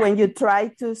 when you try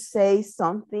to say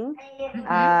something,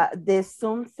 the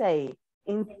Zoom say,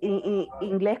 in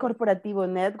Inglés Corporativo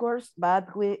networks,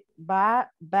 bandwidth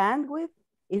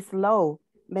is low.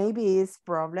 Maybe it's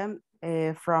problem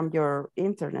from your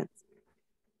internet.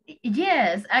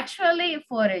 Yes, actually,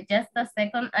 for just a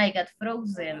second, I got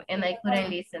frozen and I couldn't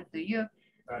listen to you.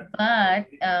 But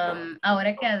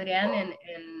ahora que Adrián en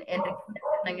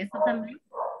eso también,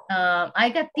 I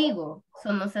got Tigo,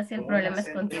 so no sé si el problema es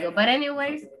contigo. But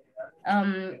anyways,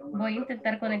 voy a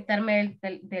intentar conectarme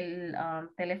del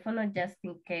teléfono just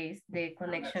in case the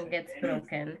connection gets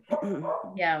broken.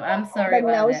 Yeah, I'm sorry But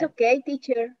about now that. it's okay,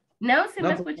 teacher. Now sí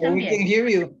me escuchan we bien. can hear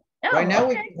you. Oh, Right now okay.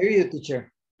 we can hear you,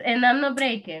 teacher. And I'm not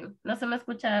breaking. No se me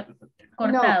escucha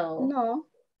cortado. No.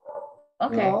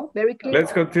 Okay. No, very clear.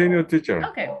 Let's continue, teacher.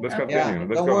 Okay. Let's Okay. continue. Yeah,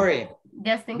 Let's don't go. worry.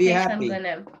 Just in Be case happy. I'm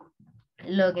gonna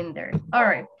log in there. All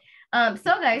right.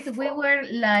 So guys, we were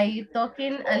like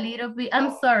talking a little bit.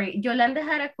 I'm sorry, Yolanda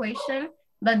had a question,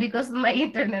 but because of my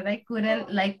internet, I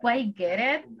couldn't like quite get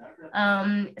it.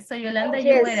 So Yolanda,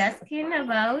 you were asking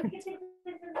about?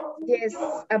 Yes,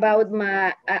 about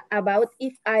my about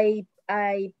if I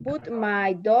put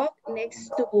my dog next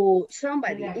to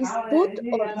somebody. Is put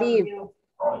or leave?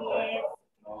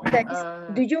 That is,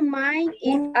 do you mind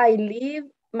if I leave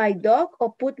my dog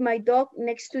or put my dog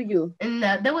next to you?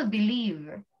 No, that would be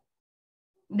leave.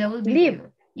 That would be leave.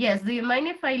 Yes, do you mind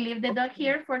if I leave the dog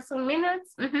here for some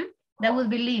minutes? That would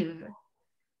be leave.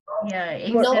 Yeah,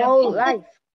 For all life.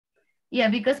 Yeah,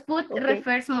 because put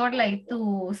refers more like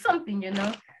to something, you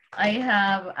know.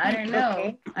 I don't know.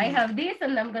 Okay. I have this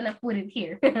and I'm gonna put it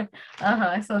here.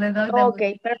 So the dog.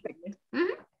 Okay, perfect.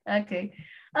 Okay.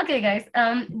 Okay, guys.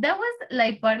 That was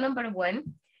like part number 1.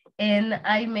 And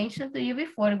I mentioned to you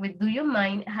before with do you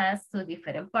mind has 2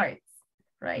 different parts,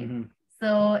 right?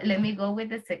 So let me go with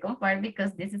the second part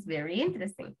because this is very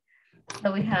interesting.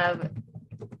 So we have,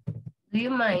 do you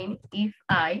mind if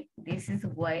this is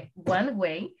one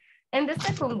way, and the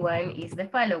second one is the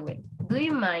following. Do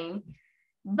you mind,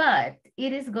 but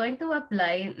it is going to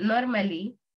apply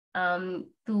normally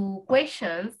to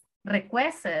questions,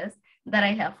 requests that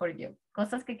I have for you.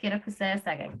 Cosas que quiero que ustedes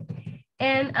hagan.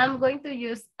 And I'm going to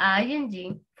use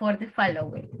ing for the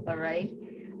following, all right?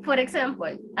 For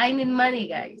example, I need money,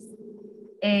 guys.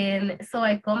 And so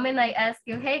I come and I ask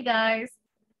you, hey guys,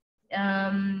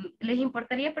 ¿les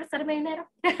importaría prestarme dinero?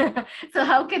 So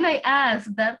how can I ask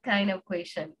that kind of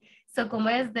question? So como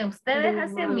es de ustedes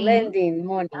hacia mí. Lending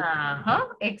money.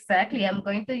 Exactly. I'm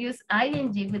going to use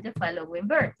ing with the following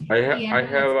verb. I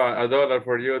have a dollar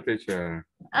for you, teacher.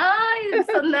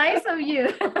 It's so nice of you.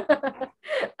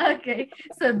 Okay.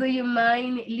 So do you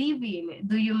mind leaving?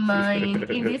 Do you mind,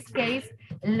 in this case,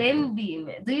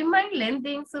 lending? Do you mind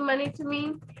lending some money to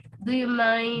me? Do you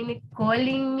mind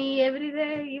calling me every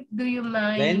day? Do you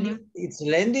mind? Lending, it's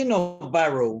lending or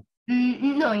borrow?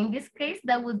 No, in this case,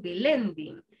 that would be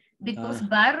lending. Because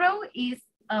borrow is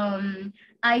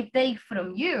I take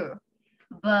from you.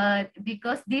 But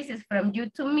because this is from you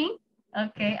to me,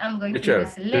 okay, I'm going to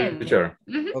use lend. Teacher.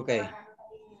 Okay.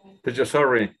 Teacher,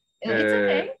 sorry. It's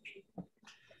okay.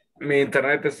 Mi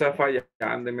internet está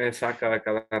fallando y me saca de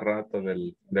cada rato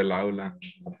del aula.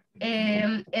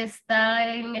 Está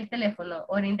en el teléfono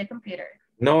o en the computer.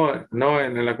 No,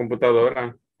 en la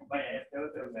computadora.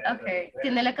 Ok,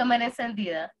 tiene la cámara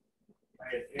encendida.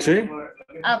 Sí.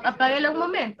 Apáguela un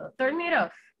momento, turn it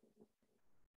off.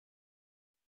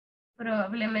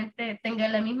 Probablemente tenga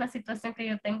la misma situación que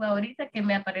yo tengo ahorita, que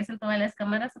me aparecen todas las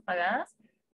cámaras apagadas.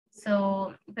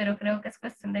 Pero creo que es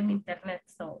cuestión de mi internet.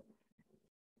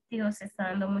 Digo, se está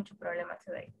dando mucho problema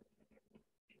today.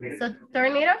 So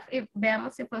turn it off y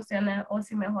veamos si funciona o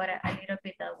si mejora a little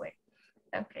bit that way.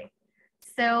 Okay.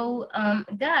 So,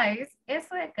 guys,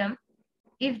 eso de acá,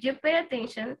 if you pay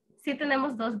attention, sí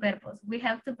tenemos dos verbos. We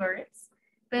have two verbs,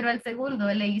 pero al segundo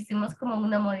le hicimos como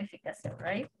una modificación,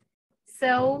 right?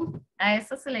 So, a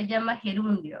eso se le llama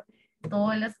gerundio.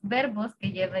 Todos los verbos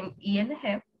que llevan ing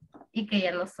y que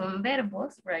ya no son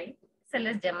verbos, right? Se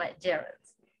les llama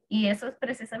gerunds. Y eso es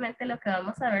precisamente lo que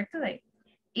vamos a ver today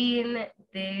in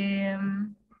the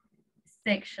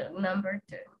section number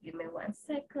 2. Give me 1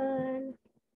 second.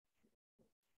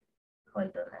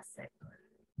 Hold on a second.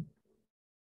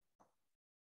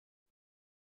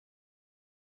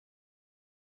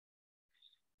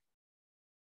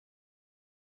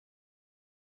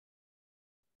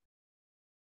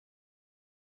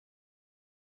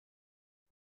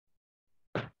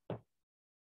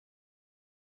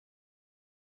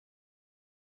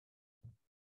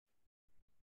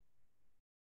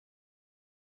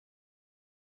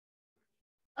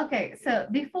 Okay, so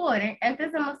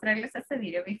antes de mostrarles este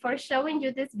video, before showing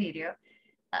you this video,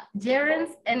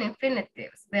 gerunds and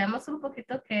infinitives. Veamos un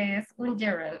poquito qué es un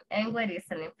gerund and what is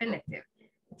an infinitive.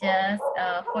 Just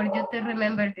for you to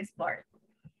remember this part.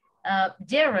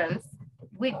 Gerunds,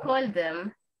 we call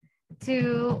them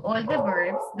to all the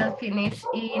verbs that finish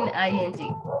in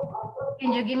ing.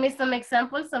 Can you give me some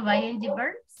examples of ing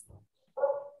verbs?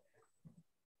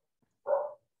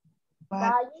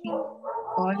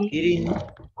 Eating.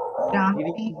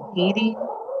 Eating,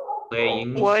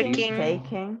 Playing, working,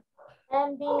 taking.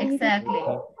 Exactly.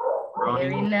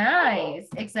 Very nice.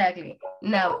 Exactly.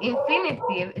 Now,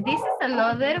 infinitive, this is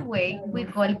another way we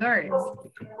call verbs.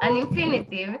 An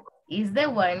infinitive is the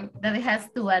one that has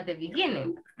to at the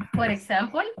beginning. For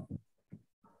example,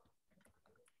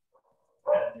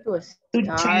 to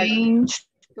change,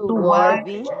 to walk,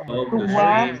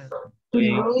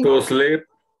 to sleep.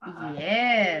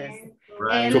 Yes.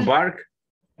 Right. To bark.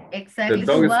 Exactly. The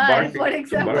dog is barking. For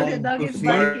example, the dog is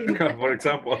barking. For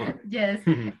example. Yes.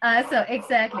 So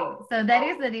exactly. So that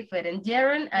is the difference.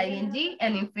 Gerund, ing,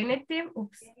 and infinitive.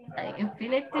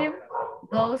 Infinitive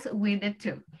goes with the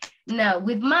two. Now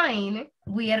with mine,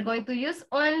 we are going to use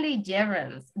only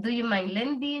gerunds. Do you mind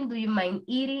lending? Do you mind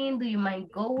eating? Do you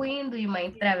mind going? Do you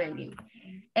mind traveling?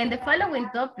 And the following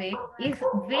topic is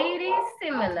very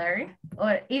similar,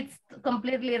 or it's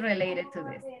completely related to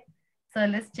this. So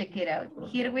let's check it out.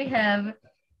 Here we have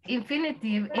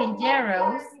infinitive and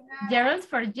gerunds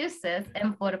for uses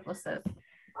and purposes.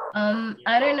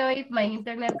 I don't know if my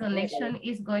internet connection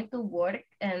is going to work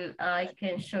and I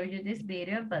can show you this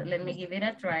video, but let me give it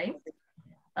a try.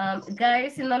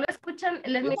 Guys, si no lo escuchan,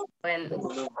 let me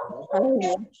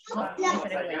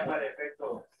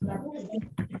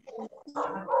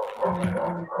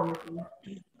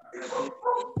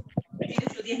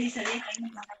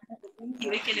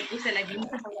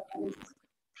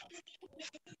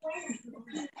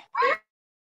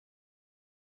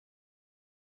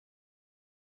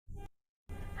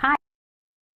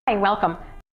Hi, welcome.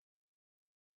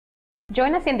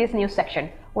 Join us in this new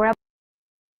section where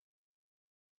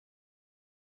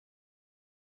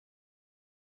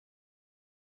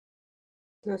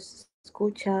Nos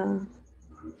escucha.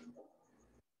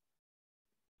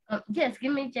 Yes,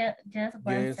 give me just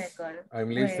 1 second. I'm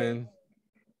listening.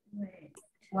 Wait.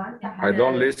 I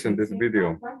don't listen this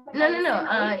video.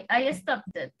 No. I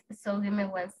stopped it. So give me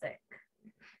 1 sec.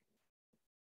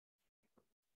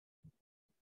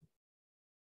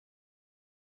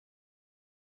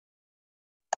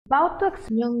 About to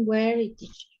don't worry,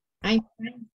 teacher. I'm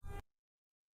fine.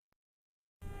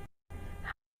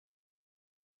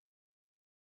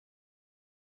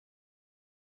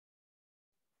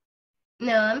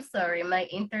 No, I'm sorry. My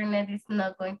internet is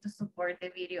not going to support the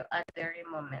video at the very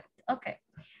moment. Okay.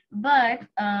 But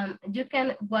you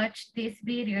can watch this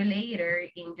video later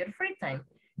in your free time.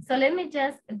 So let me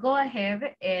just go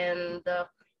ahead and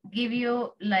give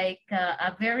you like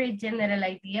a very general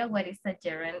idea what is a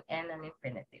gerund and an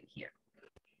infinitive here.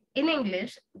 In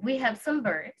English, we have some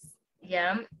verbs,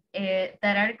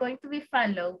 that are going to be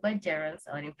followed by gerunds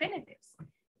or infinitives.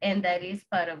 And that is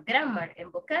part of grammar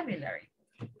and vocabulary.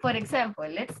 For example,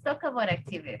 let's talk about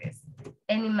activities.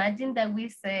 And imagine that we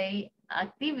say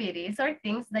activities or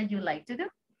things that you like to do.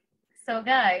 So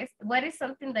guys, what is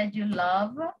something that you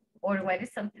love or what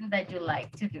is something that you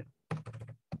like to do?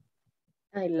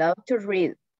 I love to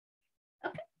read.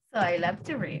 Okay, so I love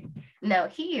to read. Now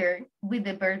here, with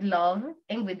the verb love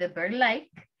and with the verb like,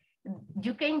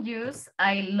 you can use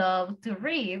I love to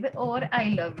read or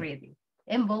I love reading.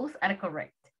 And both are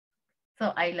correct.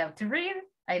 So I love to read,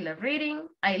 I love reading,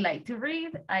 I like to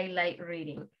read, I like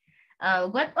reading.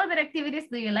 What other activities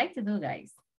do you like to do,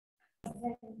 guys?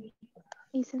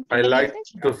 I like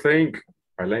to think.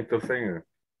 I like to sing.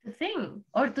 To sing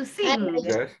or to sing?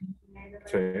 Yes.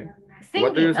 Sí. Singing.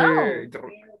 What do you say?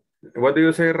 What do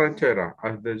you say, ranchera?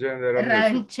 As the gender of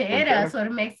Rancheras or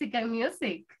Mexican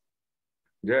music.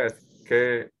 Yes.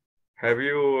 Okay. Have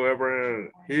you ever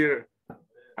heard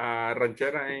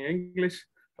ranchera in English?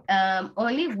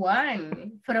 Only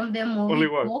one from the movie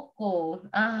Coco.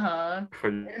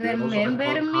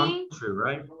 Remember me? Country,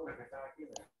 right?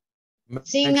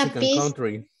 Sing a piece.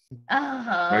 Country.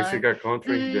 Mexican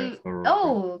country, yes.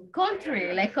 Oh,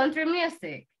 country, like country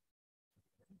music.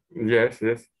 Yes.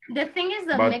 The thing is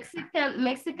that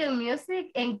Mexican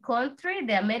music and country,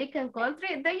 the American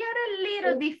country, they are a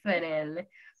little different.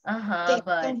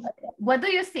 But what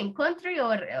do you think, country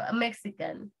or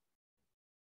Mexican?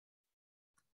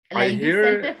 Like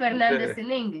Vicente Fernandez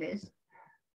in English.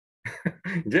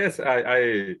 Yes,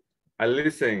 I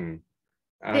listen.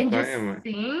 Can you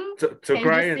sing? To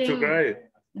cry.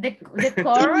 The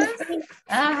chorus?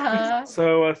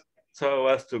 So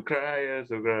as to cry.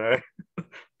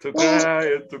 To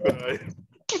cry.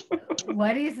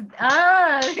 What is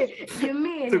you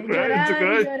mean to cry.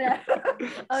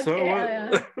 Okay.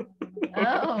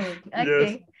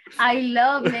 Okay. Yes. I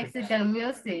love Mexican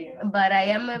music, but I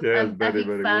am a big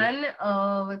fan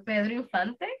of Pedro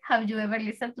Infante. Have you ever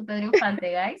listened to Pedro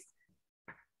Infante, guys?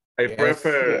 I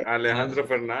prefer Alejandro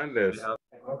Fernandez.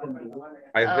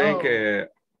 I think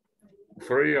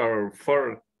 3 or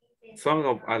 4 songs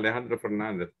of Alejandro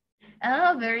Fernandez.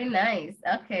 Oh, very nice.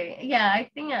 Okay. Yeah, I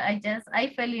think I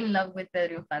fell in love with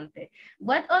Pedro Infante.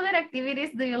 What other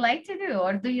activities do you like to do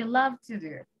or do you love to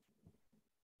do?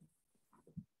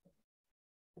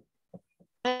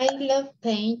 I love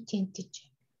painting, teacher.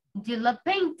 You love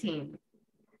painting?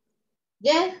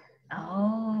 Yeah.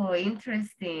 Oh,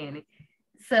 interesting.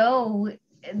 So,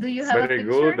 do you have very a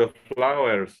picture? Good, the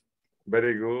flowers.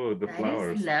 Very good, the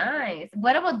flowers. Is nice.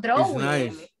 What about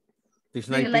drawing? It's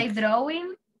nice. Do you like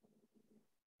drawing?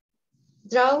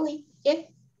 Drawing, yeah.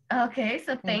 Okay,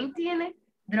 so painting,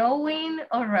 drawing,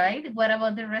 all right. What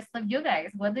about the rest of you guys?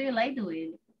 What do you like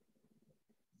doing?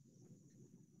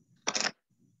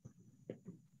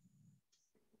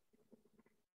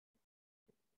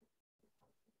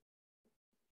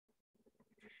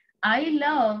 I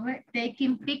love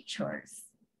taking pictures.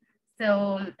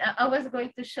 So I was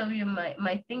going to show you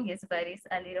my thing is, but it's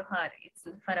a little hard. It's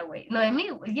far away. No, I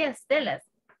mean, yes, tell us.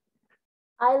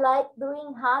 I like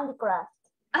doing handicraft.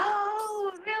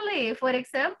 Oh, really? For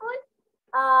example?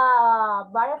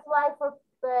 Butterfly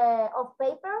of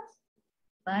papers.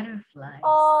 Butterflies.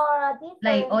 Or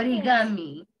like origami.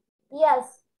 Things.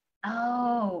 Yes.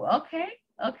 Oh, okay.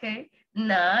 Okay.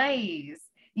 Nice.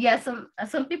 Yeah,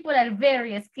 some people are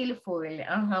very skillful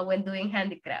when doing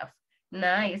handicraft.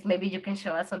 Nice. Maybe you can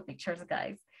show us some pictures,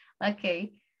 guys.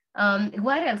 Okay.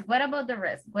 What else? What about the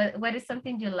rest? What is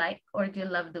something you like or you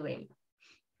love doing?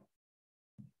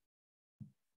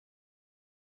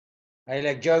 I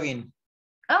like jogging.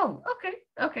 Oh, okay.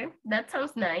 Okay. That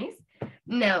sounds nice.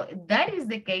 Now, that is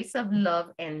the case of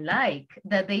love and like,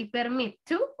 that they permit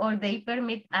to or they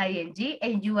permit ing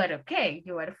and you are okay.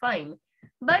 You are fine.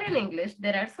 But in English,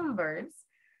 there are some verbs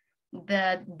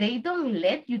that they don't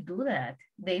let you do that.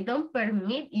 They don't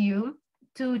permit you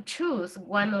to choose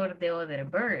one or the other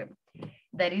verb.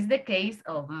 That is the case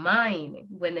of mine.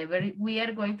 Whenever we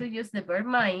are going to use the verb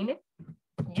mine,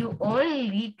 you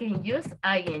only can use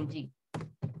ing,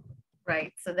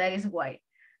 right? So that is why.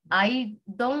 I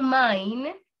don't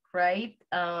mind, right,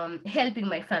 helping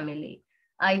my family.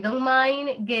 I don't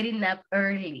mind getting up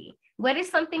early. What is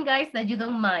something, guys, that you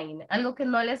don't mind? Algo que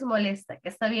no les molesta, que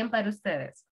está bien para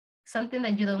ustedes. Something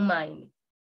that you don't mind.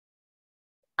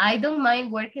 I don't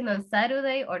mind working on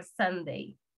Saturday or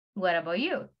Sunday. What about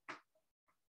you?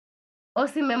 O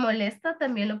si me molesta,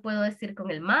 también lo puedo decir con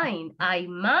el mind. I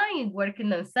mind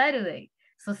working on Saturday.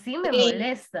 So sí me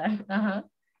molesta. Uh-huh.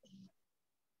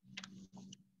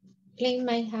 Clean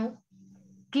my house.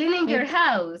 Cleaning your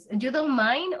house. You don't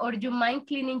mind or you mind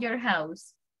cleaning your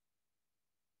house?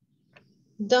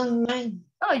 Don't mind.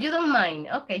 Oh, you don't mind.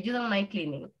 Okay, you don't mind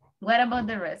cleaning. What about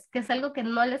the rest? Que es algo que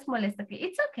no les molesta.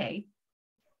 It's okay.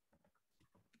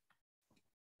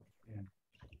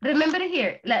 Remember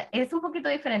here, es un poquito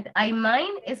diferente. I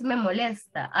mind es me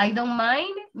molesta. I don't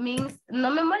mind means no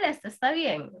me molesta, está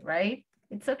bien, right?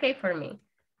 It's okay for me.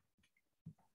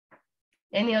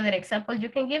 Any other example you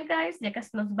can give, guys? Ya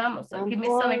casi nos vamos. So give me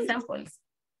some examples.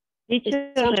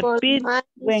 Teacher, repeat,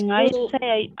 when I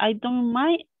say I don't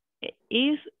mind,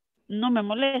 is no me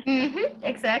molesta.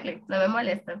 Exactly, no me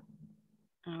molesta.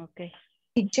 Okay.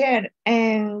 Teacher,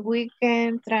 and we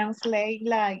can translate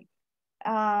like,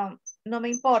 no me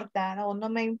importa, o no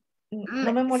me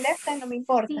molesta y no me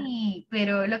importa. Sí,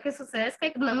 pero lo que sucede es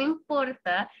que no me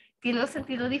importa tiene un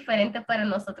sentido diferente para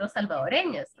nosotros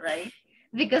salvadoreños, right?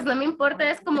 Because no me importa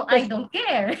es como I don't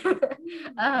care.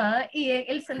 Y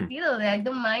el sentido de I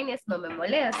don't mind es no me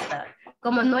molesta.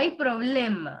 Como no hay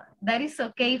problema. That is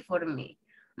okay for me.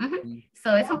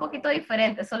 So es un poquito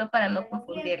diferente, solo para no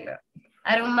confundirlo.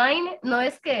 I don't mind no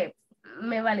es que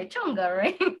me vale chonga,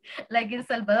 right? Like in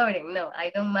Salvadorian, no,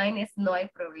 I don't mind is no hay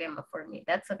problema for me.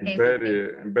 That's okay.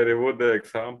 Very good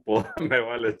example. Me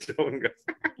vale chonga.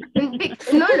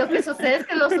 No, lo que sucede es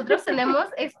que nosotros tenemos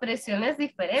expresiones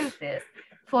diferentes.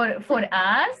 For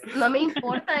us, no me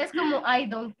importa, es como I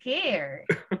don't care.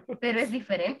 Pero es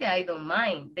diferente, I don't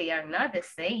mind. They are not the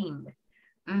same.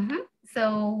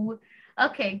 So,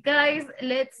 okay, guys,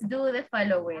 let's do the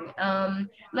following.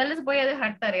 No les voy a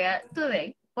dejar tarea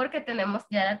today, porque tenemos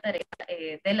ya la tarea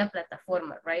de la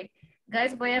plataforma, right?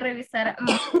 Guys, voy a revisar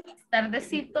más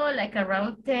tardecito, like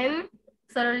around 10.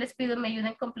 Solo les pido me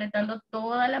ayuden completando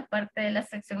toda la parte de la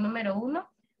sección número 1,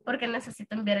 porque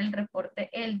necesito enviar el reporte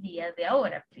el día de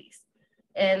ahora, please.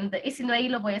 Y si no, ahí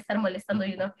lo voy a estar molestando,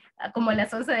 como a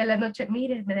las 11 de la noche.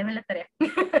 Mire, me deben la tarea.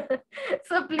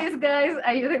 So, please, guys,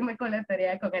 ayúdenme con la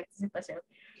tarea con anticipación.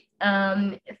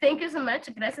 Thank you so much.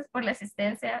 Gracias por la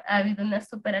asistencia. Ha habido una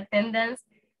super attendance.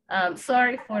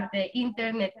 Sorry for the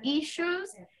internet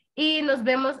issues. Y nos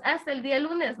vemos hasta el día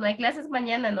lunes. No hay clases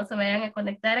mañana. No se vayan a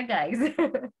conectar, guys.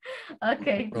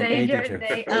 Okay, take your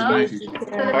day off.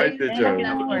 Bye, teacher.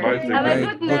 Have a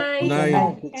good night.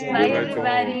 Bye,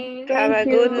 everybody. Have a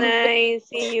good night.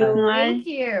 See you. Thank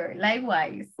you.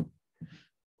 Likewise.